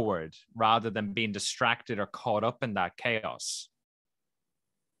forward rather than being distracted or caught up in that chaos?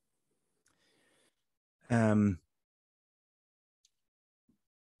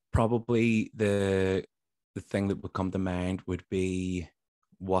 Probably the thing that would come to mind would be,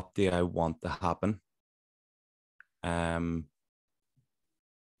 what do I want to happen? And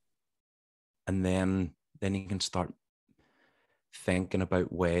then you can start thinking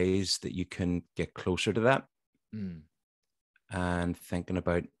about ways that you can get closer to that, and thinking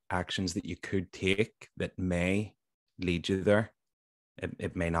about actions that you could take that may lead you there.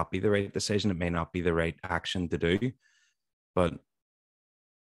 It may not be the right decision. It may not be the right action to do, but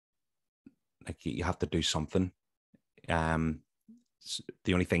like you have to do something. The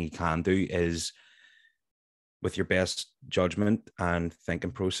only thing you can do is, with your best judgment and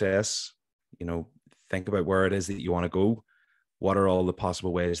thinking process, think about where it is that you want to go. What are all the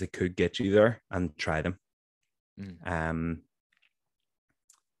possible ways that could get you there, and try them.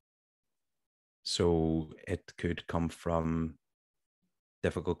 So it could come from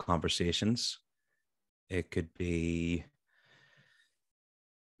difficult conversations. It could be,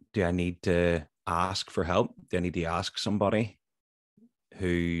 do I need to ask for help? Do I need to ask somebody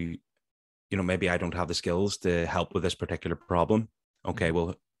who, maybe I don't have the skills to help with this particular problem. Okay,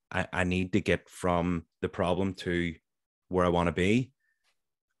 well, I need to get from the problem to where I want to be.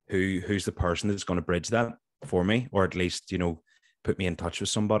 Who's the person that's going to bridge that for me, or at least, put me in touch with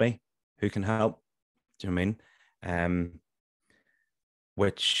somebody who can help. Do you know what I mean?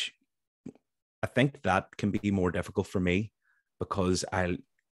 Which I think that can be more difficult for me because I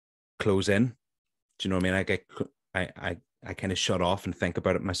close in. Do you know what I mean? I kind of shut off and think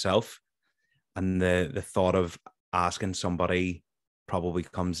about it myself. And the thought of asking somebody probably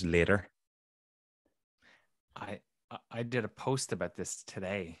comes later. I did a post about this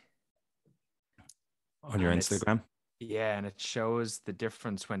today. On your Instagram? Yeah, and it shows the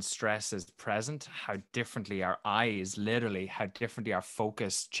difference when stress is present, how differently our eyes, literally, how differently our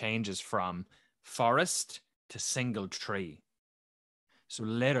focus changes from forest to single tree. So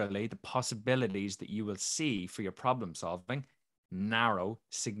literally, the possibilities that you will see for your problem solving narrow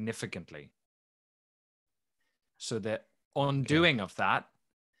significantly. So the undoing of that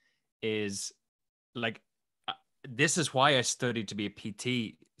is like, this is why I studied to be a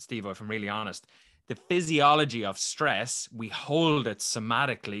PT, Steve, if I'm really honest. The physiology of stress, we hold it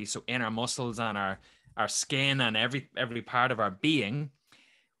somatically, so in our muscles and our our skin and every part of our being,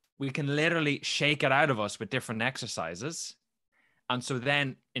 we can literally shake it out of us with different exercises. And so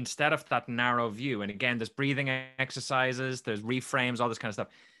then instead of that narrow view, and again, there's breathing exercises, there's reframes, all this kind of stuff.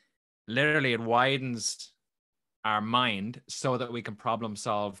 Literally, it widens our mind so that we can problem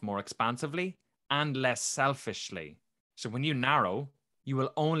solve more expansively and less selfishly. So when you narrow, you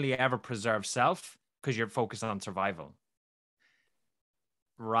will only ever preserve self because you're focused on survival,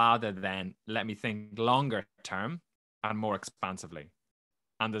 rather than let me think longer term and more expansively.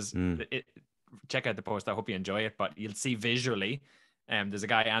 And check out the post. I hope you enjoy it, but you'll see visually. There's a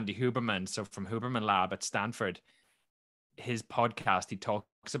guy, Andy Huberman, so from Huberman Lab at Stanford. His podcast, he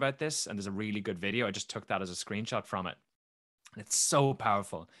talks about this, and there's a really good video. I just took that as a screenshot from it. It's so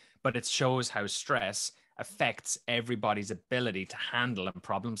powerful, but it shows how stress affects everybody's ability to handle and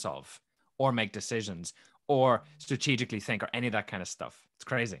problem solve or make decisions or strategically think or any of that kind of stuff. It's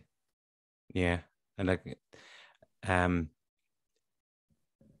crazy. Yeah. And like,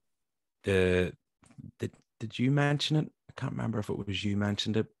 did you mention it? I can't remember if it was you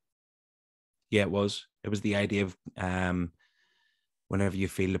mentioned it. Yeah, it was. It was the idea of whenever you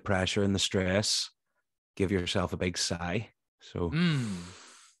feel the pressure and the stress, give yourself a big sigh. So, and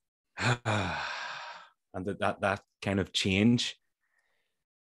that kind of change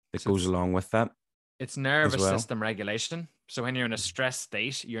that goes along with that. It's nervous system regulation. So when you're in a stress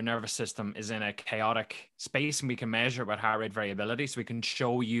state, your nervous system is in a chaotic space, and we can measure about heart rate variability. So we can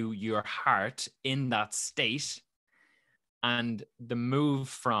show you your heart in that state, and the move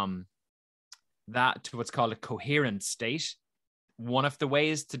from that to what's called a coherent state. One of the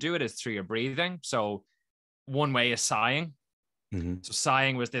ways to do it is through your breathing. So one way is sighing. Mm-hmm. So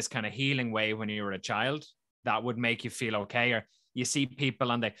sighing was this kind of healing way when you were a child that would make you feel okay. Or you see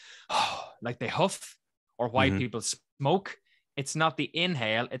people and they huff, or white people smoke. It's not the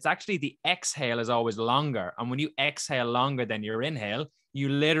inhale. It's actually the exhale is always longer. And when you exhale longer than your inhale, you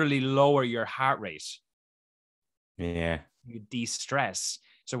literally lower your heart rate. Yeah. You de-stress.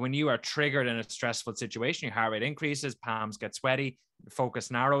 So when you are triggered in a stressful situation, your heart rate increases, palms get sweaty,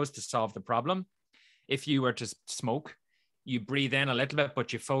 focus narrows to solve the problem. If you were to smoke, you breathe in a little bit,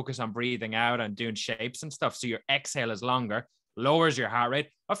 but you focus on breathing out and doing shapes and stuff. So your exhale is longer, lowers your heart rate.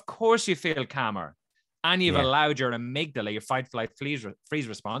 Of course you feel calmer. And you've allowed your amygdala, your fight, flight, freeze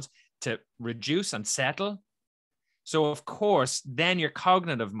response to reduce and settle. So of course, then your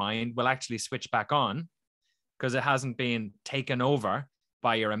cognitive mind will actually switch back on because it hasn't been taken over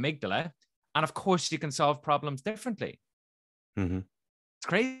by your amygdala. And of course, you can solve problems differently. Mm-hmm. It's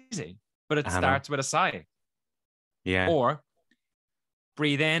crazy, but it starts with a sigh. Yeah. Or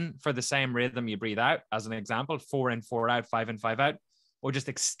breathe in for the same rhythm you breathe out. As an example, 4 in, 4 out, 5 in, 5 out. Or just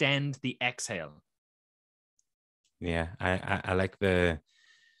extend the exhale. Yeah, I like the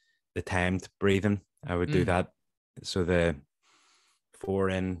timed breathing. I would do that. So the 4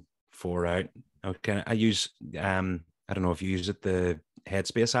 in, 4 out. Okay, I use I don't know if you use it, the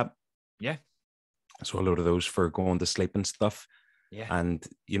Headspace app. Yeah. So a load of those for going to sleep and stuff. Yeah. And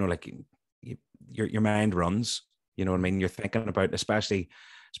like your mind runs. You know what I mean? You're thinking about, especially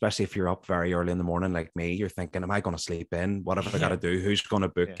if you're up very early in the morning like me, you're thinking, am I going to sleep in? What have I got to do? Who's going to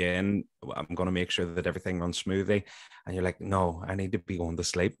book in? I'm going to make sure that everything runs smoothly. And you're like, no, I need to be going to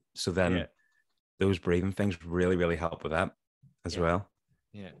sleep. So then those breathing things really, really help with that as well.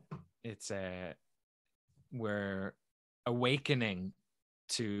 Yeah. It's we're awakening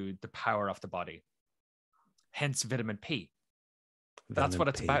to the power of the body. Hence vitamin P. That's what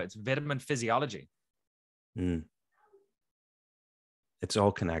it's about. It's vitamin physiology. It's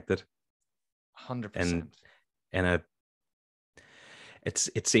all connected. 100%. And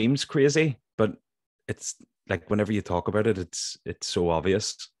it seems crazy, but it's like whenever you talk about it, it's so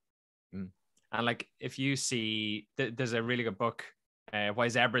obvious. And like if you see, there's a really good book, Why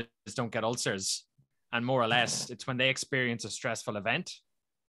Zebras Don't Get Ulcers. And more or less, it's when they experience a stressful event,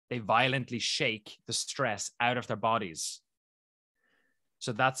 they violently shake the stress out of their bodies.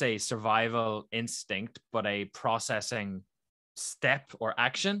 So that's a survival instinct, but a processing step or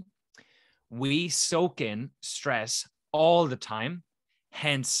action. We soak in stress all the time,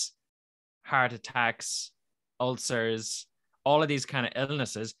 hence heart attacks, ulcers, all of these kind of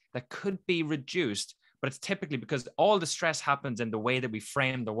illnesses that could be reduced, but it's typically because all the stress happens in the way that we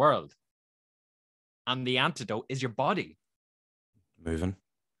frame the world. And the antidote is your body.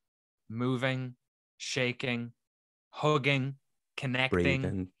 Moving, shaking, hugging,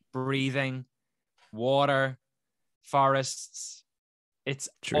 connecting, breathing, water, forests. It's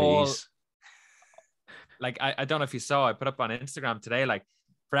trees. All like, I don't know if you saw, I put up on Instagram today, like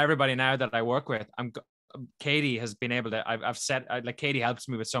for everybody now that I work with, Katie has been able to, I've said, like Katie helps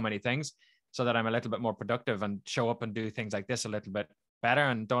me with so many things. so that I'm a little bit more productive and show up and do things like this a little bit better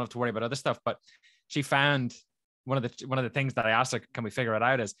and don't have to worry about other stuff. But she found one of the things that I asked her, can we figure it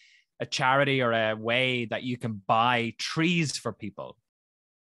out, is a charity or a way that you can buy trees for people.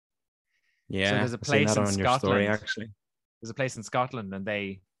 Yeah, so there's a I've seen place that in on your story, Scotland. actually. There's a place in Scotland and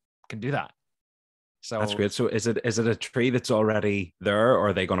they can do that. So That's great. So is it a tree that's already there, or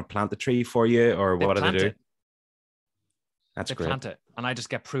are they going to plant the tree for you, or what do they do? That's great. Plant it, and I just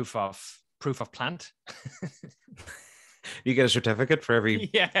get proof of plant. You get a certificate for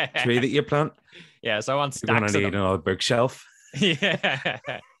every tree that you plant. Yeah, so I want stacks You're going to need another bookshelf. Yeah.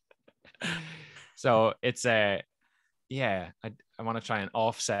 So it's I want to try and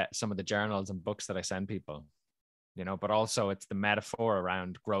offset some of the journals and books that I send people, but also it's the metaphor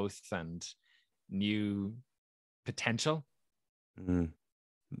around growth and new potential. Mm.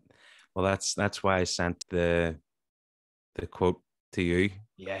 Well, that's why I sent the quote to you.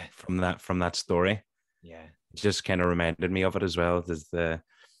 Yeah. From that story. Yeah. It just kind of reminded me of it as well. There's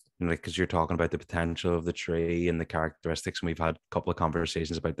because you're talking about the potential of the tree and the characteristics, and we've had a couple of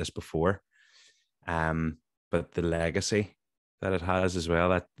conversations about this before. But the legacy that it has as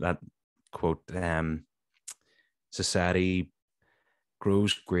well, that quote, society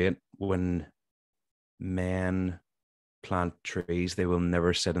grows great when men plant trees they will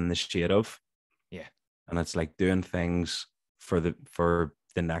never sit in the shade of. Yeah. And it's like doing things for the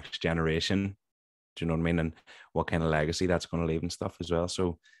next generation. Do you know what I mean? And what kind of legacy that's going to leave and stuff as well.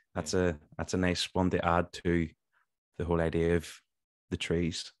 So that's a nice one to add to the whole idea of the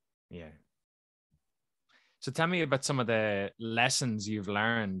trees. Yeah. So tell me about some of the lessons you've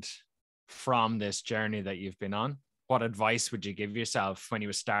learned from this journey that you've been on. What advice would you give yourself when you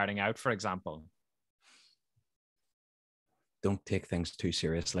were starting out, for example? Don't take things too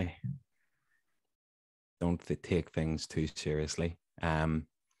seriously. Don't take things too seriously. I've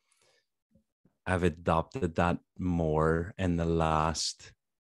adopted that more in the last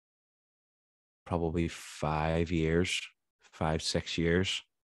probably 5 years, 6 years.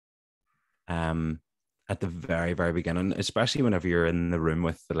 At the very, very beginning, especially whenever you're in the room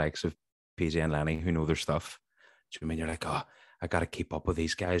with the likes of PJ and Lenny who know their stuff. Do you know what I mean? You're like, oh, I got to keep up with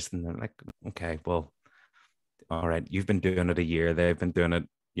these guys. And they're like, okay, well, all right, you've been doing it a year. They've been doing it,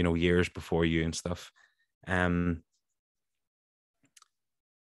 years before you and stuff.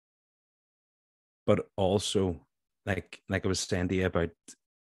 But also, like I was saying to you about,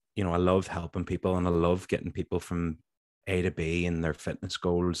 I love helping people and I love getting people from A to B and their fitness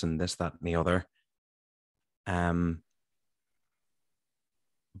goals and this, that, and the other.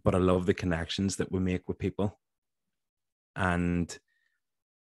 But I love the connections that we make with people. And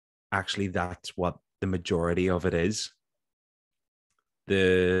actually, that's what the majority of it is.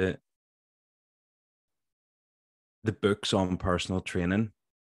 The books on personal training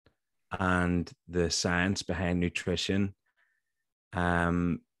and the science behind nutrition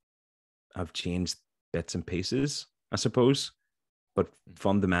have changed bits and pieces, I suppose. But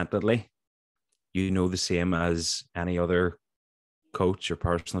fundamentally, the same as any other coach or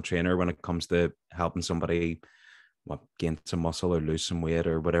personal trainer when it comes to helping somebody gain some muscle or lose some weight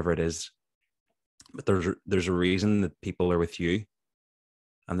or whatever it is. But there's a reason that people are with you,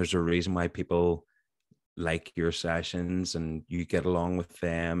 and there's a reason why people like your sessions and you get along with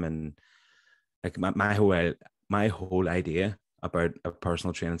them. And like my whole idea about a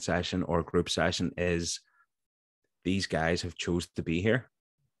personal training session or a group session is these guys have chose to be here,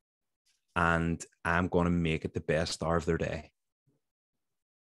 and I'm going to make it the best hour of their day.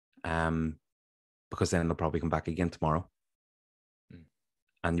 Because then they'll probably come back again tomorrow.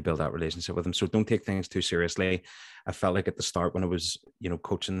 And you build that relationship with them. So don't take things too seriously. I felt like at the start when I was,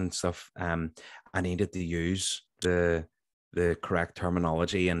 coaching and stuff, I needed to use the correct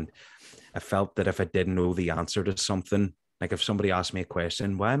terminology. And I felt that if I didn't know the answer to something, like if somebody asked me a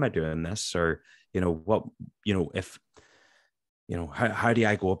question, why am I doing this? Or, how do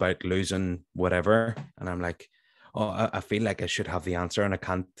I go about losing whatever? And I'm like, oh, I feel like I should have the answer and I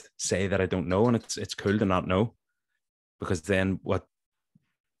can't say that I don't know. And it's cool to not know, because then what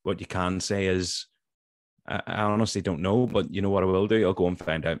you can say is, I honestly don't know, but you know what I will do? I'll go and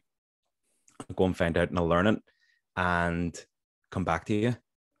find out. And I'll learn it and come back to you.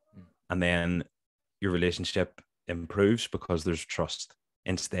 And then your relationship improves because there's trust,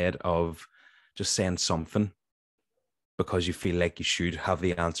 instead of just saying something because you feel like you should have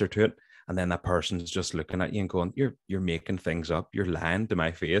the answer to it. And then that person's just looking at you and going, you're making things up. You're lying to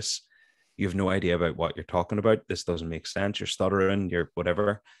my face. You have no idea about what you're talking about. This doesn't make sense. You're stuttering, you're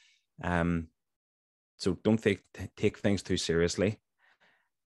whatever. So don't take things too seriously.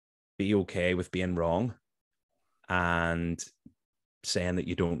 Be okay with being wrong and saying that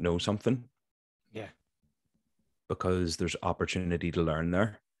you don't know something. because there's opportunity to learn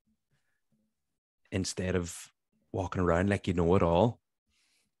there instead of walking around like you know it all.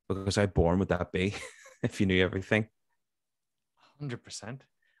 Because how boring would that be if you knew everything? 100%.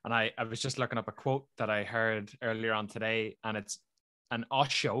 And I was just looking up a quote that I heard earlier on today, and it's an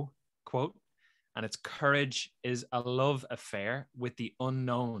Osho quote, and it's courage is a love affair with the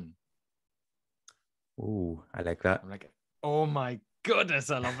unknown. Oh, I like that. I'm like, oh my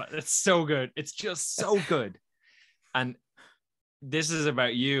goodness, I love it. It's so good. It's just so good. And this is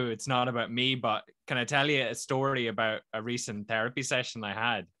about you. It's not about me, but can I tell you a story about a recent therapy session I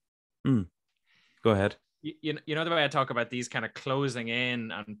had? Go ahead. You know the way I talk about these kind of closing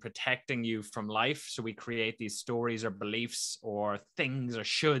in and protecting you from life. So we create these stories or beliefs or things or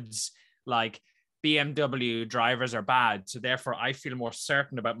shoulds, like BMW drivers are bad. So therefore I feel more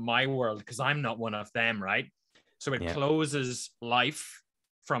certain about my world because I'm not one of them, right? So it closes life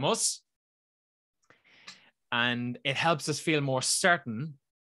from us. And it helps us feel more certain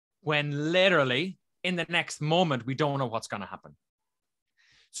when literally in the next moment, we don't know what's going to happen.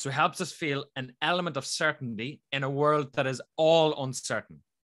 So it helps us feel an element of certainty in a world that is all uncertain.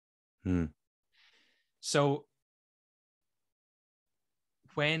 So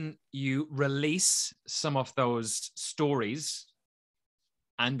when you release some of those stories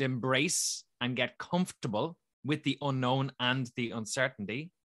and embrace and get comfortable with the unknown and the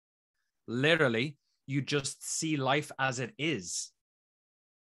uncertainty, literally, you just see life as it is.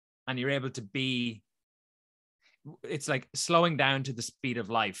 And you're able to be, it's like slowing down to the speed of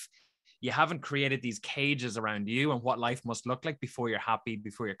life. You haven't created these cages around you and what life must look like before you're happy,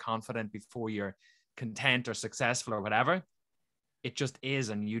 before you're confident, before you're content or successful or whatever. It just is,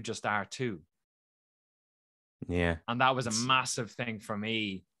 and you just are too. Yeah. And that was a massive thing for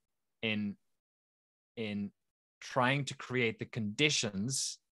me in trying to create the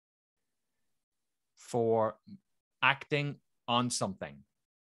conditions for acting on something,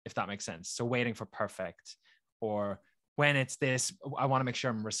 if that makes sense. So waiting for perfect, or when it's this, I want to make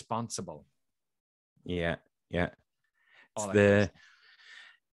sure I'm responsible. Yeah. It's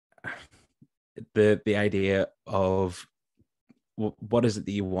the idea of what is it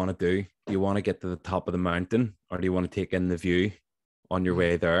that you want to do? Do you want to get to the top of the mountain, or do you want to take in the view on your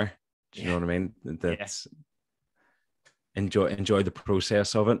way there? Do you know what I mean? That's enjoy the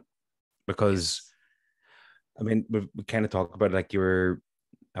process of it, because I mean we kind of talk about, like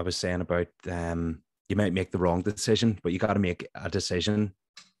I was saying about you might make the wrong decision, but you got to make a decision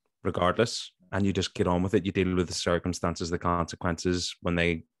regardless, and you just get on with it. You deal with the circumstances, the consequences when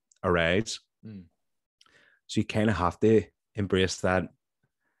they arise. So you kind of have to embrace that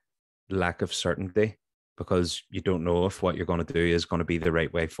lack of certainty, because you don't know if what you're going to do is going to be the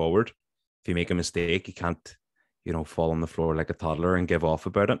right way forward. If you make a mistake, you can't, fall on the floor like a toddler and give off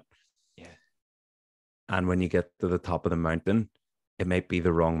about it. Yeah. And when you get to the top of the mountain, it might be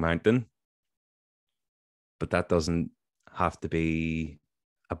the wrong mountain, but that doesn't have to be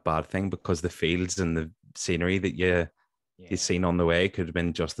a bad thing, because the fields and the scenery that you seen on the way could have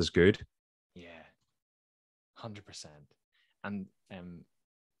been just as good. Yeah. 100%. And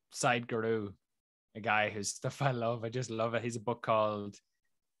Side Guru, a guy whose stuff I love, I just love it. He's a book called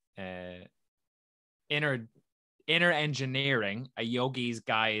Inner Engineering, A Yogi's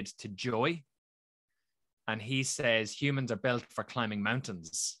Guide to Joy. And he says humans are built for climbing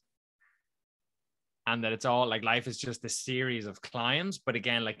mountains. And that it's all like life is just a series of climbs. But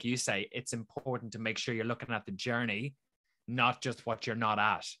again, like you say, it's important to make sure you're looking at the journey, not just what you're not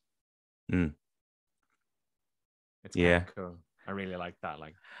at. It's kind of cool. I really like that.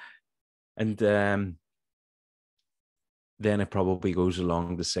 And then it probably goes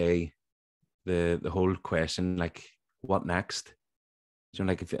along to say the whole question, like, what next? So,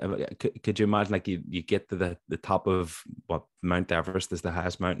 like, could you imagine, like, you get to the top of what Mount Everest is, the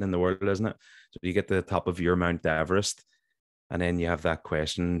highest mountain in the world, isn't it? So you get to the top of your Mount Everest, and then you have that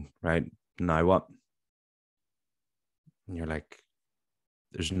question, right? Now what? And you're like,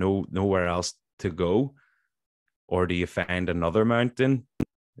 there's nowhere else to go. Or do you find another mountain?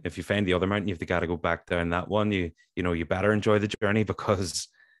 If you find the other mountain, you've got to go back down that one. You better enjoy the journey, because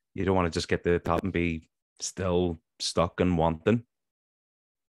you don't want to just get to the top and be still stuck and wanting.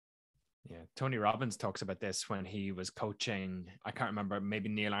 Yeah, Tony Robbins talks about this when he was coaching, I can't remember, maybe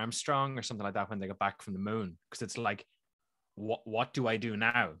Neil Armstrong or something like that, when they got back from the moon. Because it's like, what do I do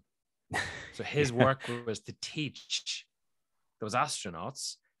now? So his work was to teach those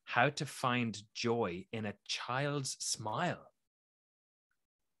astronauts how to find joy in a child's smile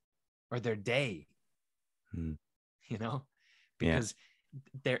or their day, because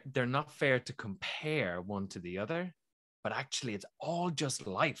they're not fair to compare one to the other. but actually it's all just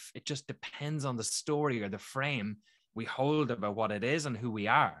life. It just depends on the story or the frame we hold about what it is and who we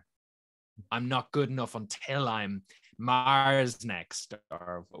are. I'm not good enough until I'm Mars next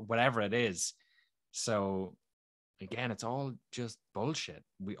or whatever it is. So again, it's all just bullshit.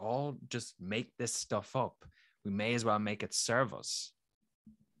 We all just make this stuff up. We may as well make it serve us.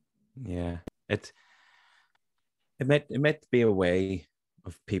 Yeah. It might be a way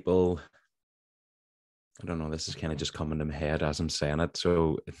of people. I don't know. This is kind of just coming to my head as I'm saying it.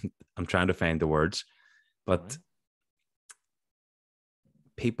 So I'm trying to find the words, but Right.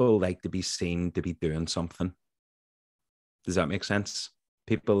 people like to be seen to be doing something. Does that make sense?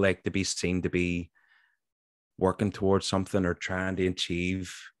 People like to be seen to be working towards something or trying to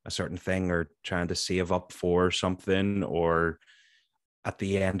achieve a certain thing or trying to save up for something, or at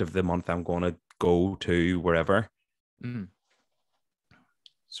the end of the month, I'm going to go to wherever. Mm.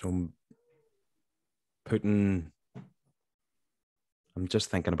 So I'm just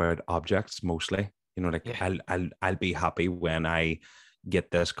thinking about objects mostly, like Yeah. I'll be happy when I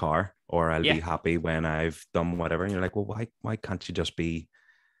get this car, or I'll be Yeah. happy when I've done whatever. And you're like, well, why can't you just be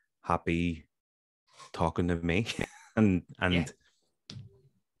happy talking to me and Yeah.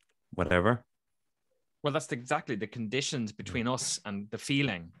 whatever? Well, that's exactly the conditions between us and the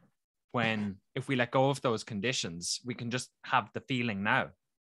feeling. When if we let go of those conditions, we can just have the feeling now.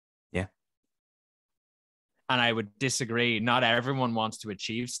 Yeah. And I would disagree. Not everyone wants to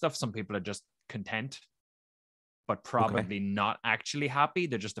achieve stuff. Some people are just content, but probably not actually happy.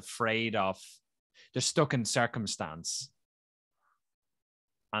 They're just afraid of, they're stuck in circumstance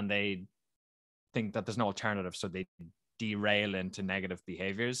and they think that there's no alternative. So they derail into negative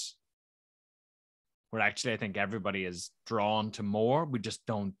behaviors. Where actually I think everybody is drawn to more. We just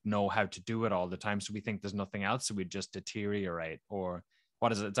don't know how to do it all the time. So we think there's nothing else. So we just deteriorate, or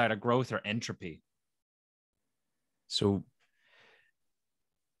what is it? It's either growth or entropy. So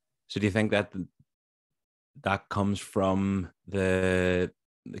do you think that comes from the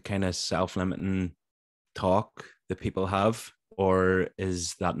kind of self-limiting talk that people have, or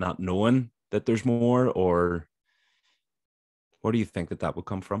is that not knowing that there's more, or where do you think that would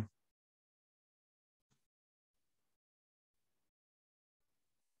come from?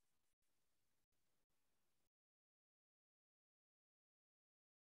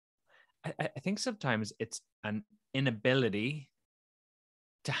 I think sometimes it's an inability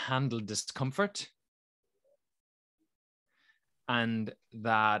to handle discomfort, and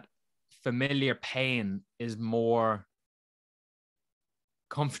that familiar pain is more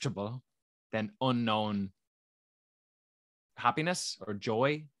comfortable than unknown happiness or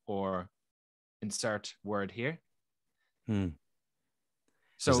joy, or insert word here.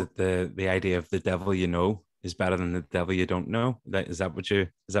 So is it the idea of the devil is better than the devil you don't know? Is that what you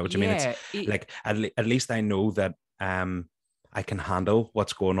mean? It's like at least I know that I can handle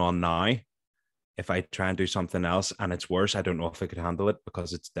what's going on now. If I try and do something else and it's worse, I don't know if I could handle it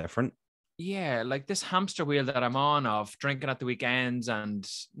because it's different. Yeah, like this hamster wheel that I'm on of drinking at the weekends and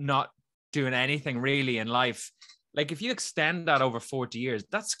not doing anything really in life. Like if you extend that over 40 years,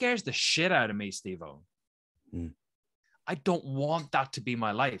 that scares the shit out of me, Stevo. I don't want that to be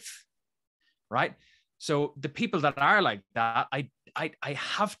my life, right? So the people that are like that, I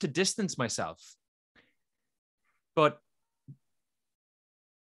have to distance myself. But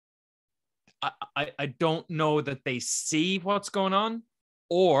I don't know that they see what's going on,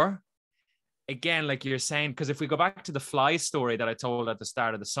 or again, like you're saying, because if we go back to the fly story that I told at the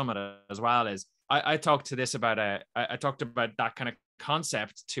start of the summit as well, is I talked to this about I talked about that kind of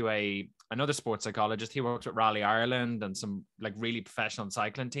concept to another sports psychologist. He works with Rally Ireland and some like really professional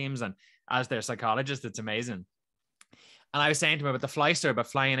cycling teams, and as their psychologist, it's amazing. And I was saying to him about the fly story, about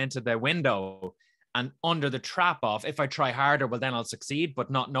flying into the window and under the trap of, if I try harder, well, then I'll succeed,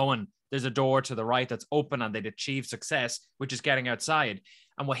 but not knowing there's a door to the right that's open and they'd achieve success, which is getting outside.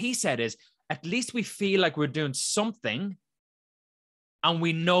 And what he said is, at least we feel like we're doing something and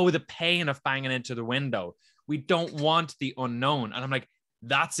we know the pain of banging into the window. We don't want the unknown. And I'm like,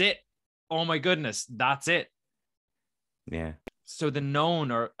 that's it. Oh my goodness, that's it. Yeah. So the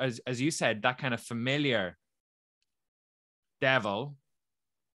known, or as you said, that kind of familiar devil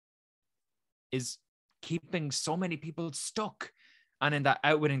is keeping so many people stuck. And in that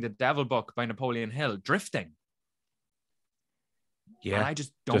Outwitting the Devil book by Napoleon Hill, drifting. Yeah. And I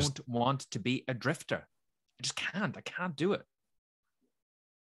just don't want to be a drifter. I just can't. I can't do it.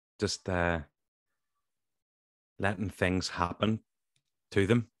 Just letting things happen to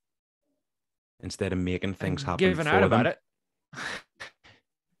them instead of making things happen giving for out them. about it.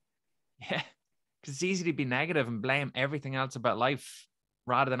 Yeah. Because it's easy to be negative and blame everything else about life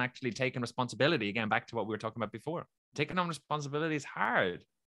rather than actually taking responsibility. Again, back to what we were talking about before. Taking on responsibility is hard,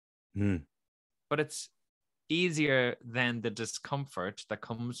 Hmm. but it's easier than the discomfort that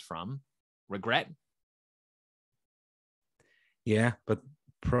comes from regret. Yeah, but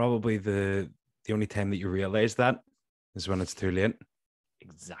probably the only time that you realize that is when it's too late.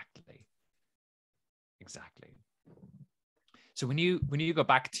 Exactly. So when you go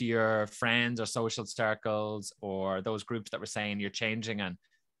back to your friends or social circles or those groups that were saying you're changing and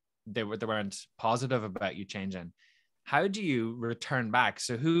they weren't positive about you changing, how do you return back?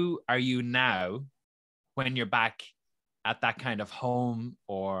 So who are you now when you're back at that kind of home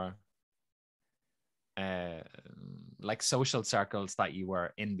or like social circles that you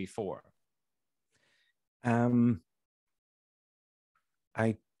were in before? I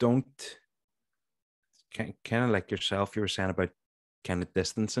don't kind of like yourself. You were saying about kind of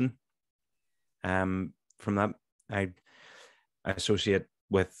distancing. From that, I associate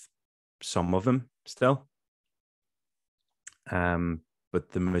with some of them still.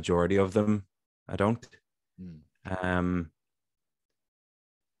 But the majority of them, I don't.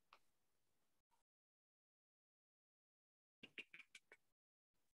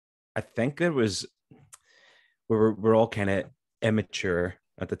 I think it was we're all kind of immature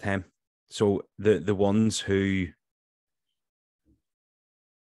at the time. So the ones who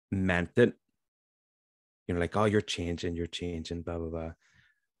meant it, like, oh, you're changing, blah blah blah.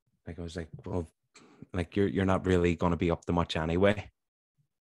 Like I was like, well, like you're not really going to be up to much anyway.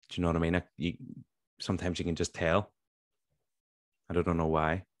 Do you know what I mean? Like, sometimes you can just tell. I don't know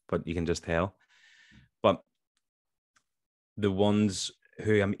why, but you can just tell. But the ones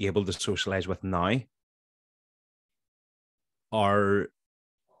who I'm able to socialize with now are,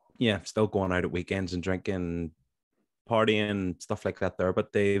 yeah, still going out at weekends and drinking, partying, stuff like that there,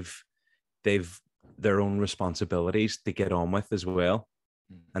 but they've their own responsibilities to get on with as well,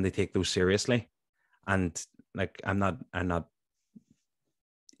 and they take those seriously. And like I'm not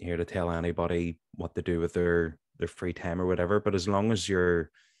here to tell anybody what to do with their free time or whatever, but as long as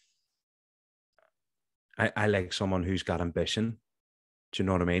I like someone who's got ambition. Do you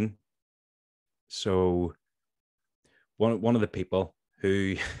know what I mean? So one of the people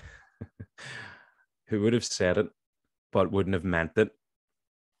who who would have said it but wouldn't have meant it,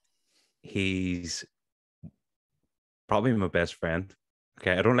 he's probably my best friend.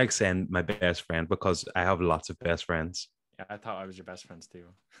 Okay, I don't like saying my best friend because I have lots of best friends. Yeah, I thought I was your best friend, Steve.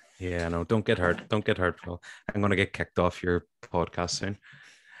 Yeah, no, don't get hurt. Don't get hurt, Phil. I'm going to get kicked off your podcast soon.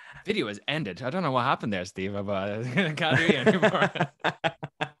 Video has ended. I don't know what happened there, Steve, but I can't hear you anymore.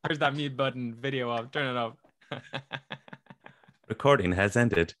 Where's that mute button? Video off. Turn it off. Recording has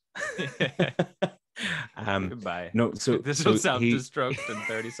ended. Goodbye. No, so this will self-destruct in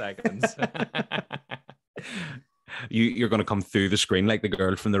 30 seconds. You're going to come through the screen like the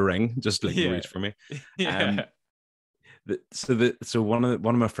girl from The Ring, just like reach for me. Yeah. So one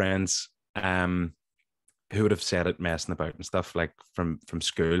of my friends, who would have said it messing about and stuff, like from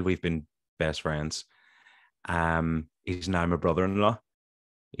school, we've been best friends. He's now my brother-in-law.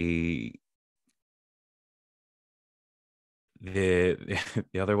 The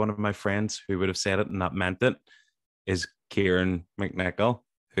other one of my friends who would have said it and not meant it is Kieran McNichol,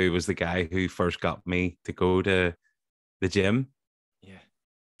 who was the guy who first got me to go to the gym. Yeah.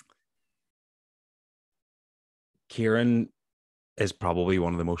 Kieran is probably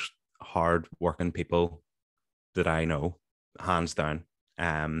one of the most hard-working people that I know, hands down.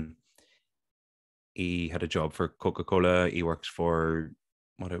 He had a job for Coca-Cola. He works for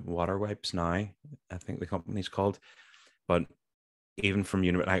Water Wipes now, I think the company's called. But even from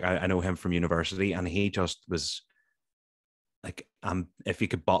I know him from university, and he just was like, if you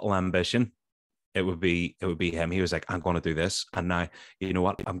could bottle ambition, it would be him. He was like, I'm going to do this, and now you know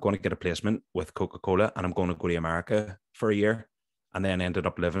what? I'm going to get a placement with Coca-Cola, and I'm going to go to America for a year, and then ended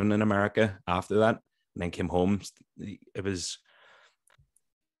up living in America after that, and then came home. It was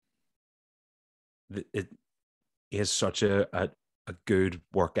he has such a good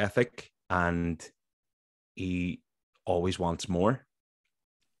work ethic, and he always wants more,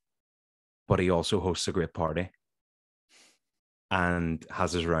 but he also hosts a great party and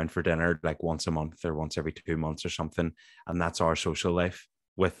has us around for dinner like once a month or once every 2 months or something. And that's our social life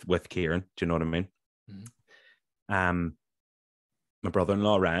with Kieran. Do you know what I mean? Mm-hmm. My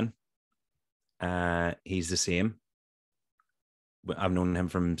brother-in-law, Ryan, he's the same. I've known him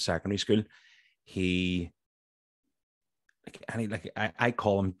from secondary school. I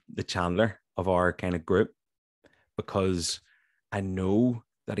call him the Chandler of our kind of group, because I know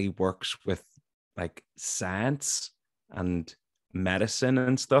that he works with like science and medicine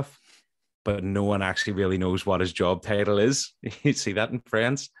and stuff, but no one actually really knows what his job title is. You see that in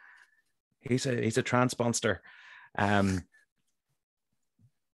Friends? He's a transponder. But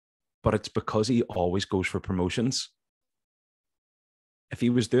it's because he always goes for promotions. If he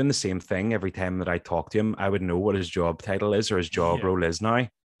was doing the same thing every time that I talk to him, I would know what his job title is or his job role is now.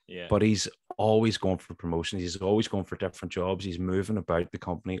 Yeah. But he's always going for promotions. He's always going for different jobs. He's moving about the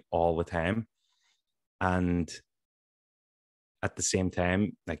company all the time. And at the same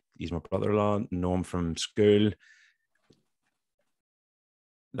time, like, he's my brother-in-law, know him from school.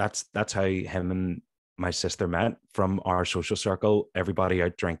 That's how him and my sister met, from our social circle. Everybody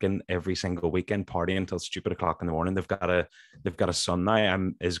out drinking every single weekend, partying until stupid o'clock in the morning. They've got a son now.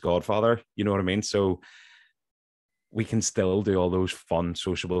 I'm his godfather. You know what I mean? So we can still do all those fun,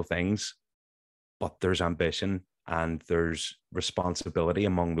 sociable things, but there's ambition and there's responsibility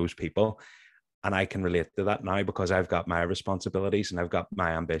among those people. And I can relate to that now because I've got my responsibilities and I've got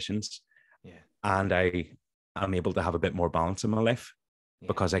my ambitions. Yeah. And I'm able to have a bit more balance in my life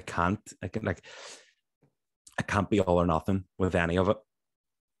because I can't be all or nothing with any of it,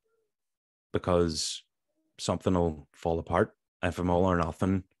 because something will fall apart. If I'm all or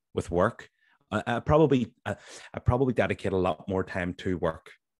nothing with work, I probably dedicate a lot more time to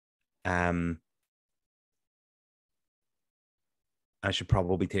work. I should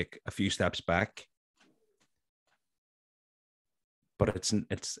probably take a few steps back, but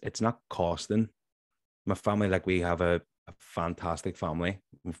it's not costing my family. Like, we have a fantastic family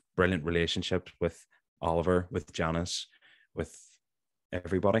with brilliant relationships with Oliver, with Janice, with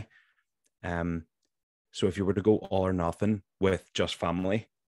everybody. So if you were to go all or nothing with just family,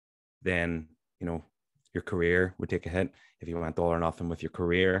 then, your career would take a hit. If you went all or nothing with your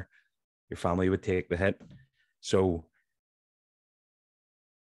career, your family would take the hit. So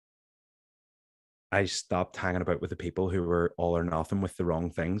I stopped hanging about with the people who were all or nothing with the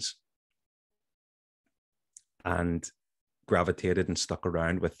wrong things, and gravitated and stuck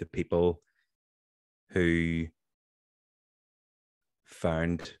around with the people who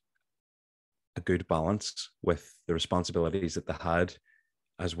found a good balance with the responsibilities that they had,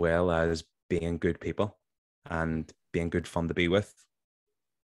 as well as being good people and being good fun to be with.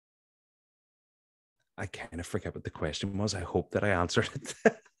 I kind of forget what the question was. I hope that I answered it.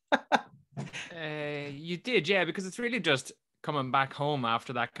 You did, yeah, because it's really just coming back home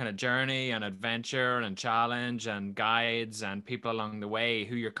after that kind of journey and adventure and challenge and guides and people along the way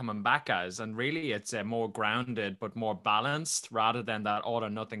who you're coming back as. And really it's a more grounded but more balanced, rather than that all or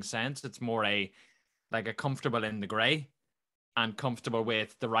nothing sense. It's more a comfortable in the gray and comfortable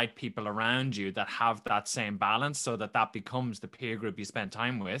with the right people around you that have that same balance, so that becomes the peer group you spend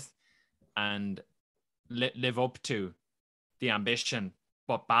time with, and live up to the ambition,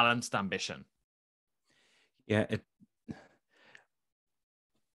 but balanced ambition. Yeah,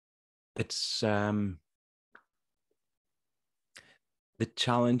 it's the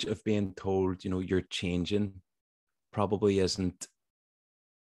challenge of being told, you're changing, probably isn't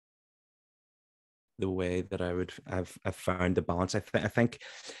the way that I've found the balance. I think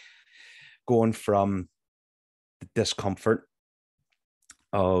going from the discomfort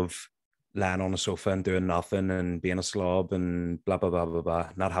of lying on a sofa and doing nothing and being a slob and blah blah blah blah blah,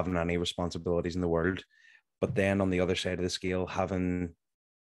 not having any responsibilities in the world, but then on the other side of the scale, having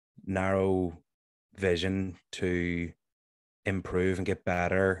narrow vision to improve and get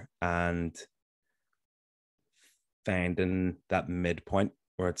better, and finding that midpoint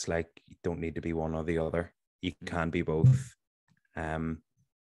where it's like, you don't need to be one or the other, you can be both.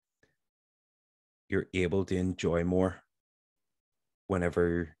 You're able to enjoy more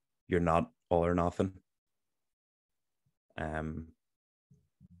whenever you're not all or nothing,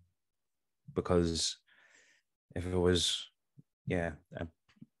 because if it was, yeah,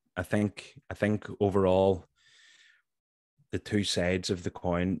 I think overall the two sides of the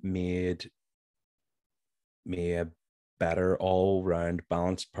coin made me a better all-round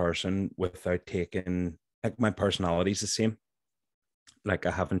balanced person without taking, like, my personality is the same. Like,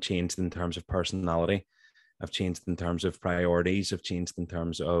 I haven't changed in terms of personality. I've changed in terms of priorities. I've changed in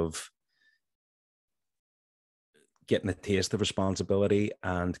terms of getting a taste of responsibility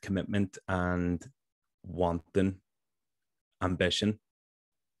and commitment and wanting ambition,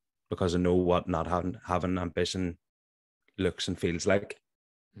 because I know what not having ambition looks and feels like.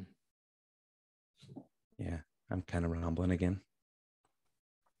 Yeah, I'm kind of rambling again.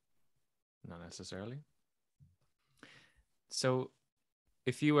 Not necessarily. So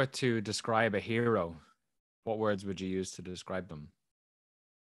if you were to describe a hero, what words would you use to describe them?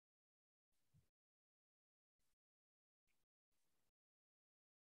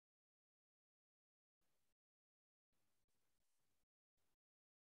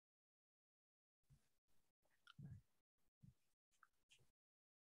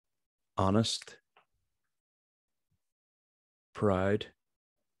 Honest, proud.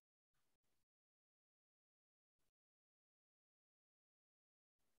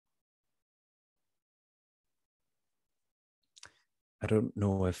 I don't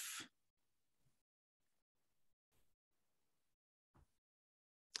know if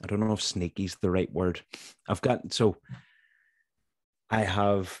sneaky's the right word. I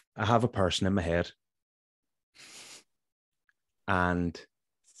have a person in my head, and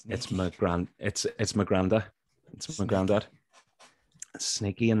it's my granddad. It's my granddad.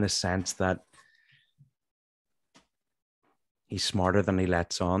 Sneaky in the sense that he's smarter than he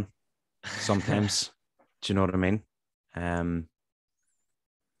lets on sometimes. Do you know what I mean?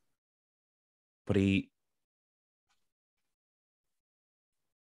 But he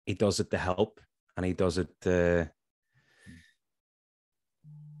does it to help, and he does it to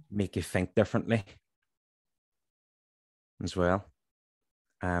make you think differently as well.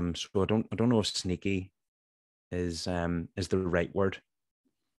 So I don't know if sneaky is the right word.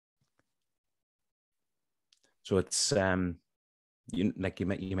 So it's you might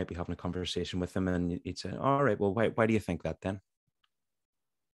be having a conversation with him, and you'd say, all right, well, why do you think that then?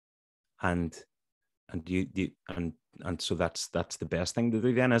 And so that's the best thing to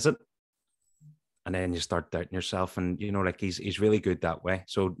do then, is it? And then you start doubting yourself, and like he's really good that way.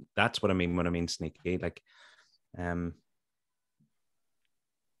 So that's what I mean when I mean sneaky, like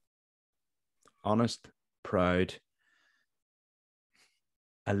honest, proud,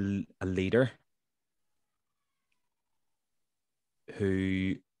 a leader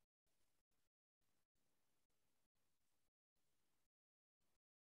who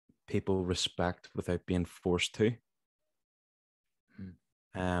people respect without being forced to.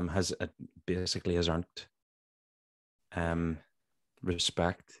 Basically has earned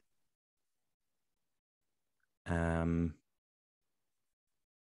respect.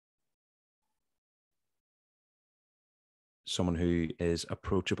 Someone who is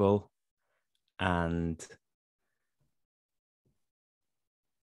approachable and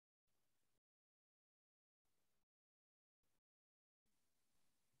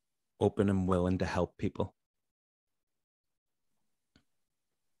open and willing to help people.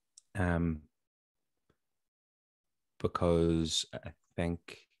 Because I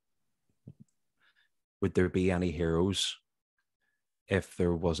think, would there be any heroes if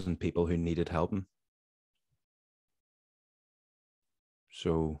there wasn't people who needed helping?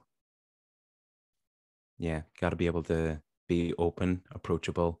 So, yeah, got to be able to be open,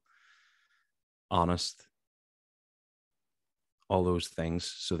 approachable, honest, all those things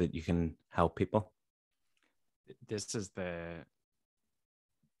so that you can help people. This is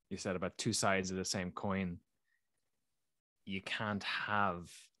you said about two sides of the same coin. You can't have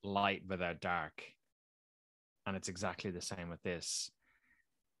light without dark. And it's exactly the same with this.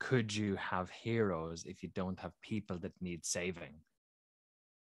 Could you have heroes if you don't have people that need saving?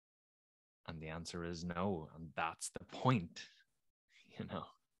 And the answer is no. And that's the point.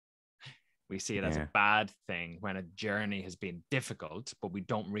 We see it as a bad thing when a journey has been difficult, but we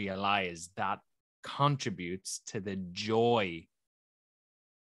don't realize that contributes to the joy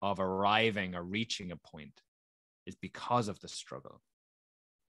of arriving or reaching a point is because of the struggle.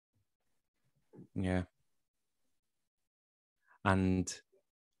 Yeah. And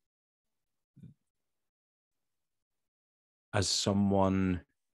as someone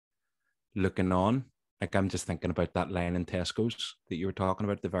looking on, like I'm just thinking about that line in Tesco's that you were talking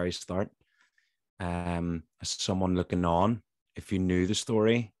about at the very start. As someone looking on, if you knew the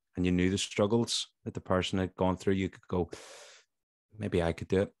story and you knew the struggles that the person had gone through, you could go, maybe I could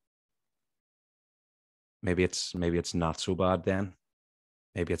do it. Maybe it's not so bad then.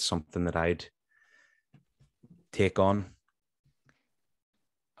 Maybe it's something that I'd take on.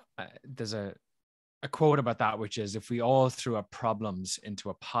 There's a quote about that, which is, if we all threw our problems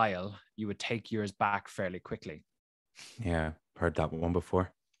into a pile, you would take yours back fairly quickly. Yeah, heard that one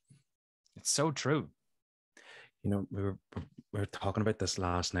before. It's so true. We were talking about this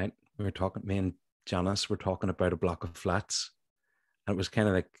last night. Me and Janice were talking about a block of flats. And it was kind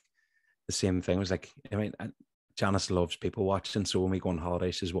of like the same thing. It was like, Janice loves people watching. So when we go on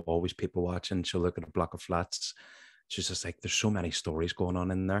holidays, she's always people watching. She'll look at a block of flats. She's just like, there's so many stories going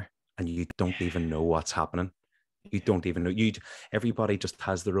on in there, and you don't even know what's happening. You don't even know. Everybody just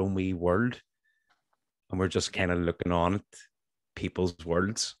has their own wee world, and we're just kind of looking on at people's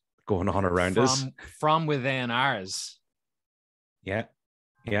worlds going on around us from within ours. Yeah.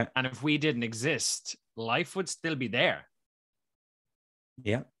 And if we didn't exist, life would still be there.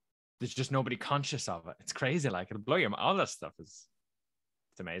 Yeah. There's just nobody conscious of it. It's crazy. Like, it'll blow your mind. All that stuff it's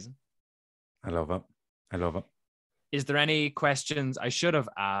amazing. I love it. Is there any questions I should have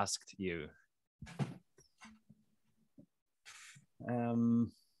asked you?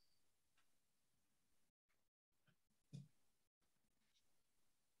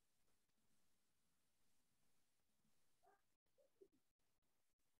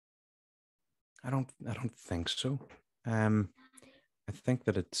 I don't think so. I think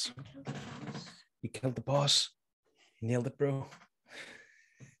that it's you killed the boss. You nailed it, bro.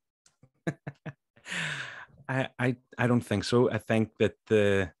 I don't think so. I think that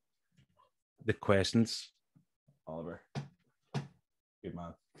the questions, Oliver, good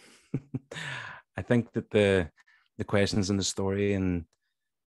man. I think that the questions in the story and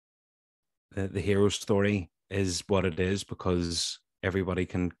the hero story is what it is because everybody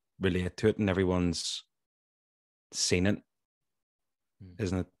can relate to it and everyone's seen it.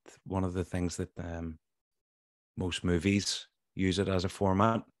 Isn't it one of the things that most movies use it as a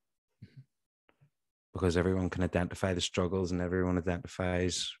format? Because everyone can identify the struggles and everyone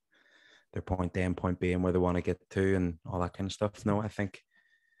identifies their point A and point B and where they want to get to and all that kind of stuff. No, I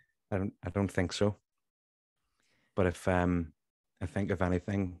don't think so. But if I think if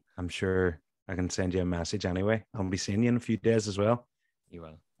anything, I'm sure I can send you a message anyway. I'll be seeing you in a few days as well. You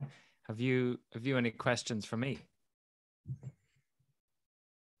will. Have you any questions for me?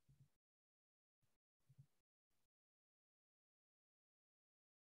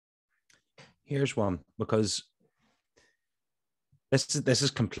 Here's one, because this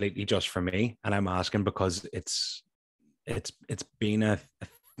is completely just for me, and I'm asking because it's been a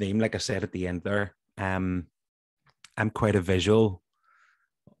theme, like I said at the end there. I'm quite a visual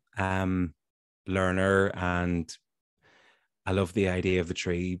learner, and I love the idea of the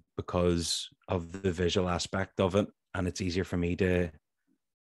tree because of the visual aspect of it, and it's easier for me to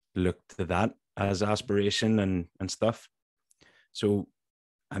look to that as aspiration and stuff. So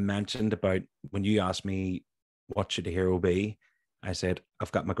I mentioned about when you asked me what should a hero be, I said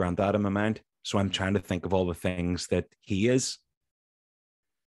I've got my granddad in my mind, so I'm trying to think of all the things that he is.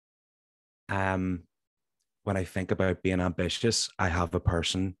 When I think about being ambitious, I have a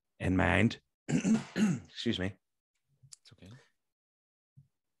person in mind. Excuse me. It's okay.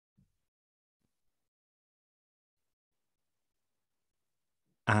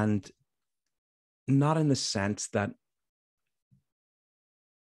 And not in the sense that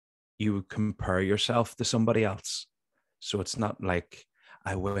you would compare yourself to somebody else. So it's not like,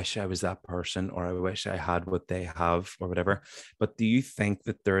 I wish I was that person or I wish I had what they have or whatever. But do you think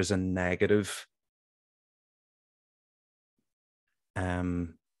that there is a negative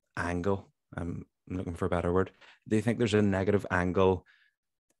angle? I'm looking for a better word. Do you think there's a negative angle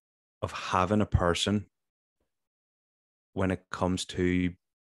of having a person when it comes to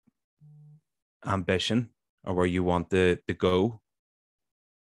ambition or where you want to go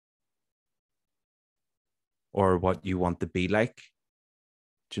or what you want to be like?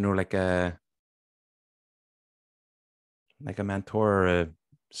 Do you know, like a mentor or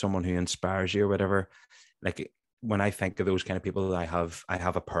someone who inspires you or whatever? Like when I think of those kind of people, I have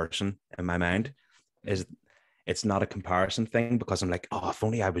a person in my mind. Is it's not a comparison thing because I'm like, oh, if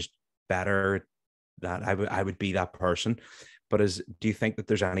only I was better, that I would be that person. But do you think that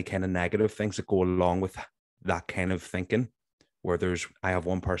there's any kind of negative things that go along with that kind of thinking, where I have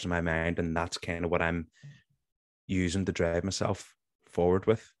one person in my mind and that's kind of what I'm using to drive myself forward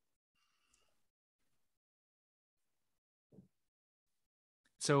with?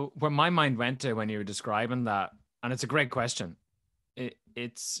 So where my mind went to when you were describing that, and it's a great question,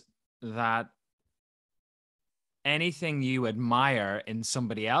 it's that anything you admire in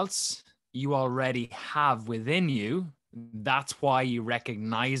somebody else, you already have within you. That's why you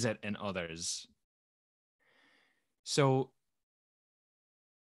recognize it in others. So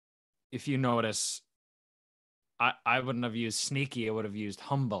if you notice, I wouldn't have used sneaky, I would have used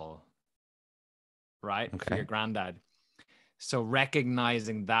humble, right? Okay. For your granddad. So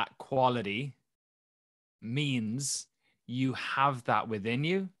recognizing that quality means you have that within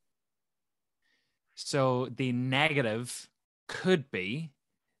you. So the negative could be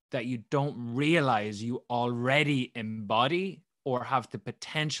that you don't realize you already embody or have the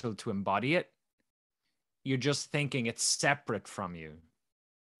potential to embody it. You're just thinking it's separate from you.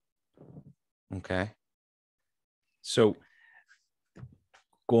 Okay. So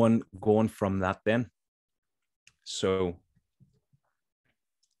going from that then. So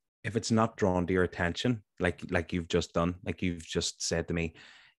if it's not drawn to your attention, like you've just done, like you've just said to me,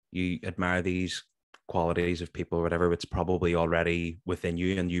 you admire these qualities of people or whatever, it's probably already within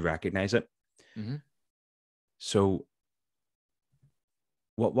you and you recognize it. Mm-hmm. So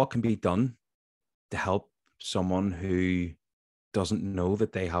what can be done to help someone who doesn't know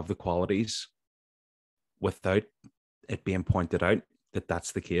that they have the qualities without it being pointed out that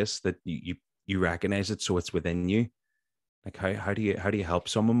that's the case, that you recognize it, so it's within you? Like how do you help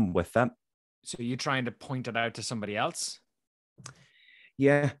someone with that? So you're trying to point it out to somebody else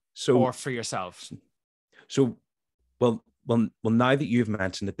Yeah. or for yourself? So well, now that you've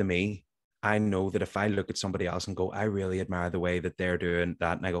mentioned it to me, I know that if I look at somebody else and go, I really admire the way that they're doing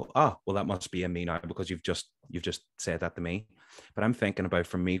that, and I go, oh, well, that must be in me now because you've just said that to me. But I'm thinking about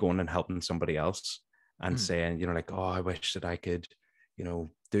from me going and helping somebody else and saying, like, oh, I wish that I could,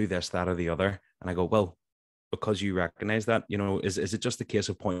 do this, that, or the other. And I go, well, because you recognize that, is it just a case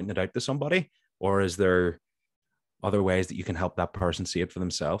of pointing it out to somebody, or is there other ways that you can help that person see it for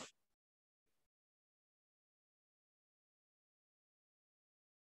themselves?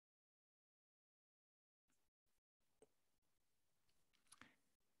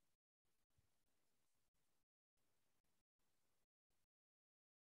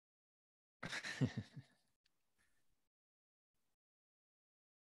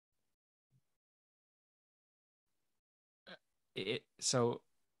 So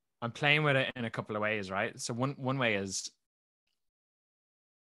I'm playing with it in a couple of ways, right? So one way is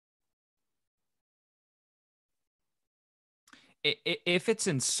if it's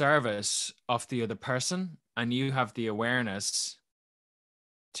in service of the other person and you have the awareness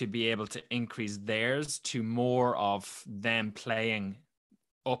to be able to increase theirs to more of them playing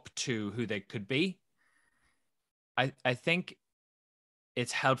up to who they could be, I think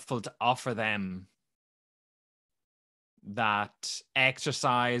it's helpful to offer them that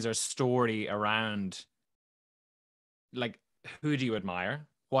exercise or story around, like, who do you admire?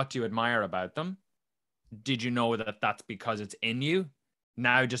 What do you admire about them? Did you know that that's because it's in you?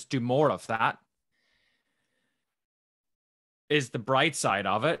 Now just do more of that. Is the bright side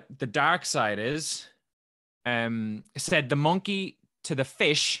of it. The dark side is, said the monkey to the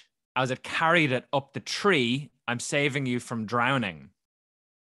fish as it carried it up the tree, I'm saving you from drowning.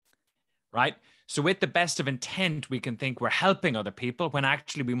 Right? So with the best of intent, we can think we're helping other people when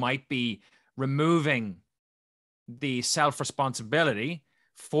actually we might be removing the self-responsibility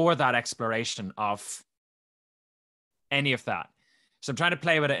for that exploration of any of that. So I'm trying to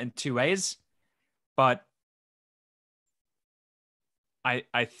play with it in two ways, but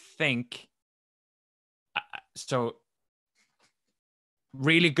I think so.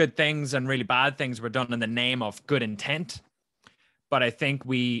 Really good things and really bad things were done in the name of good intent, but I think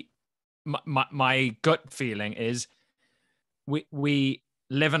my gut feeling is we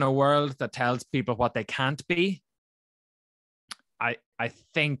live in a world that tells people what they can't be. I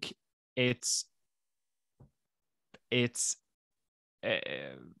think it's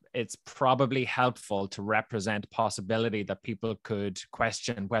probably helpful to represent possibility that people could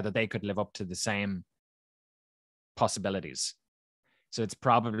question whether they could live up to the same possibilities. So it's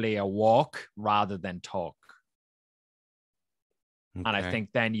probably a walk rather than talk. Okay. And I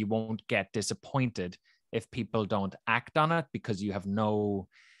think then you won't get disappointed if people don't act on it because you have no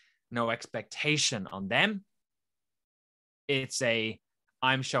expectation on them. It's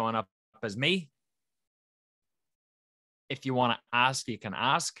I'm showing up as me. If you want to ask, you can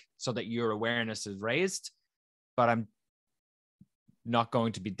ask so that your awareness is raised, but I'm not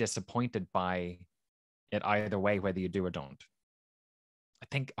going to be disappointed by it either way, whether you do or don't.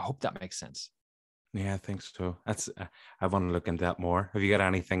 I hope that makes sense. Yeah, I think so. I want to look into that more. Have you got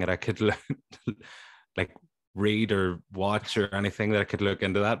anything that I could like read or watch or anything that I could look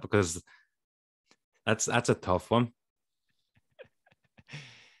into that? Because that's a tough one.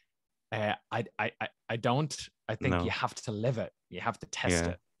 I don't. I think No. you have to live it. You have to test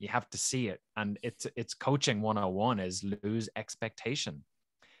it. You have to see it. And it's coaching 101 is lose expectation.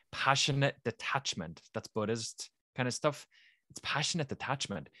 Passionate detachment. That's Buddhist kind of stuff. It's passionate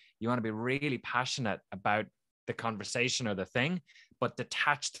detachment. You want to be really passionate about the conversation or the thing, but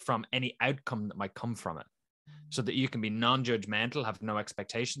detached from any outcome that might come from it, so that you can be non-judgmental, have no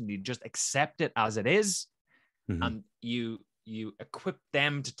expectation. You just accept it as it is, and you equip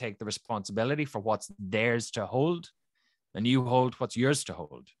them to take the responsibility for what's theirs to hold, and you hold what's yours to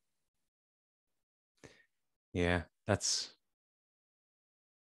hold. Yeah, that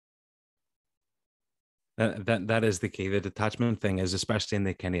is the key. The detachment thing is, especially in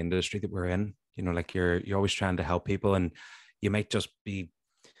the kind of industry that we're in, like you're always trying to help people, and you might just be,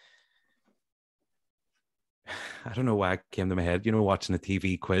 I don't know why it came to my head, watching a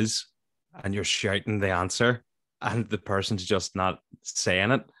TV quiz and you're shouting the answer and the person's just not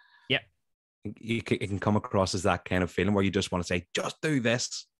saying it. Yeah. It can come across as that kind of feeling where you just want to say, just do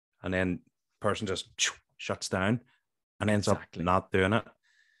this. And then the person just shuts down and ends up not doing it.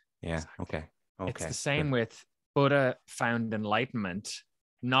 Yeah. Exactly. Okay. It's the same with Buddha found enlightenment,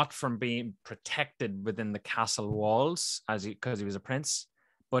 not from being protected within the castle walls because he was a prince,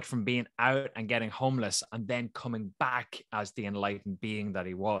 but from being out and getting homeless and then coming back as the enlightened being that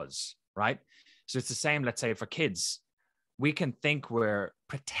he was, right? So it's the same, let's say, for kids. We can think we're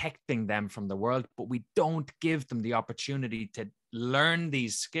protecting them from the world, but we don't give them the opportunity to learn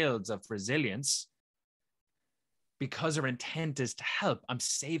these skills of resilience because our intent is to help. I'm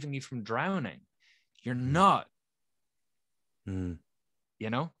saving you from drowning. You're not, you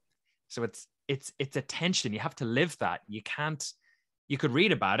know? So it's a tension. You have to live that. You could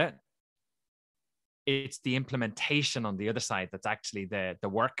read about it. It's the implementation on the other side that's actually the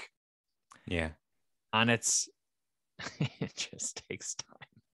work. Yeah. And it just takes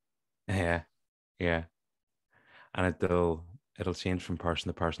time. Yeah. And it'll change from person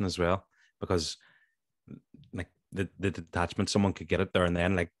to person as well, because like the detachment, someone could get it there and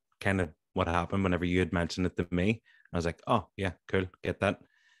then, like kind of what happened whenever you had mentioned it to me. I was like, oh yeah, cool, get that.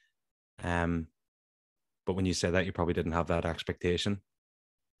 But when you said that, you probably didn't have that expectation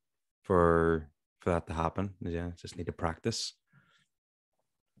for that to happen. Yeah, just need to practice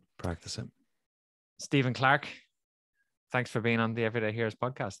it. Stephen Clarke, thanks for being on the Everyday Heroes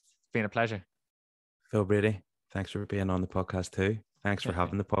podcast. It's been a pleasure. Phil Brady, thanks for being on the podcast too. Thanks for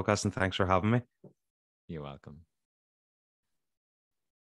having the podcast, and thanks for having me. You're welcome.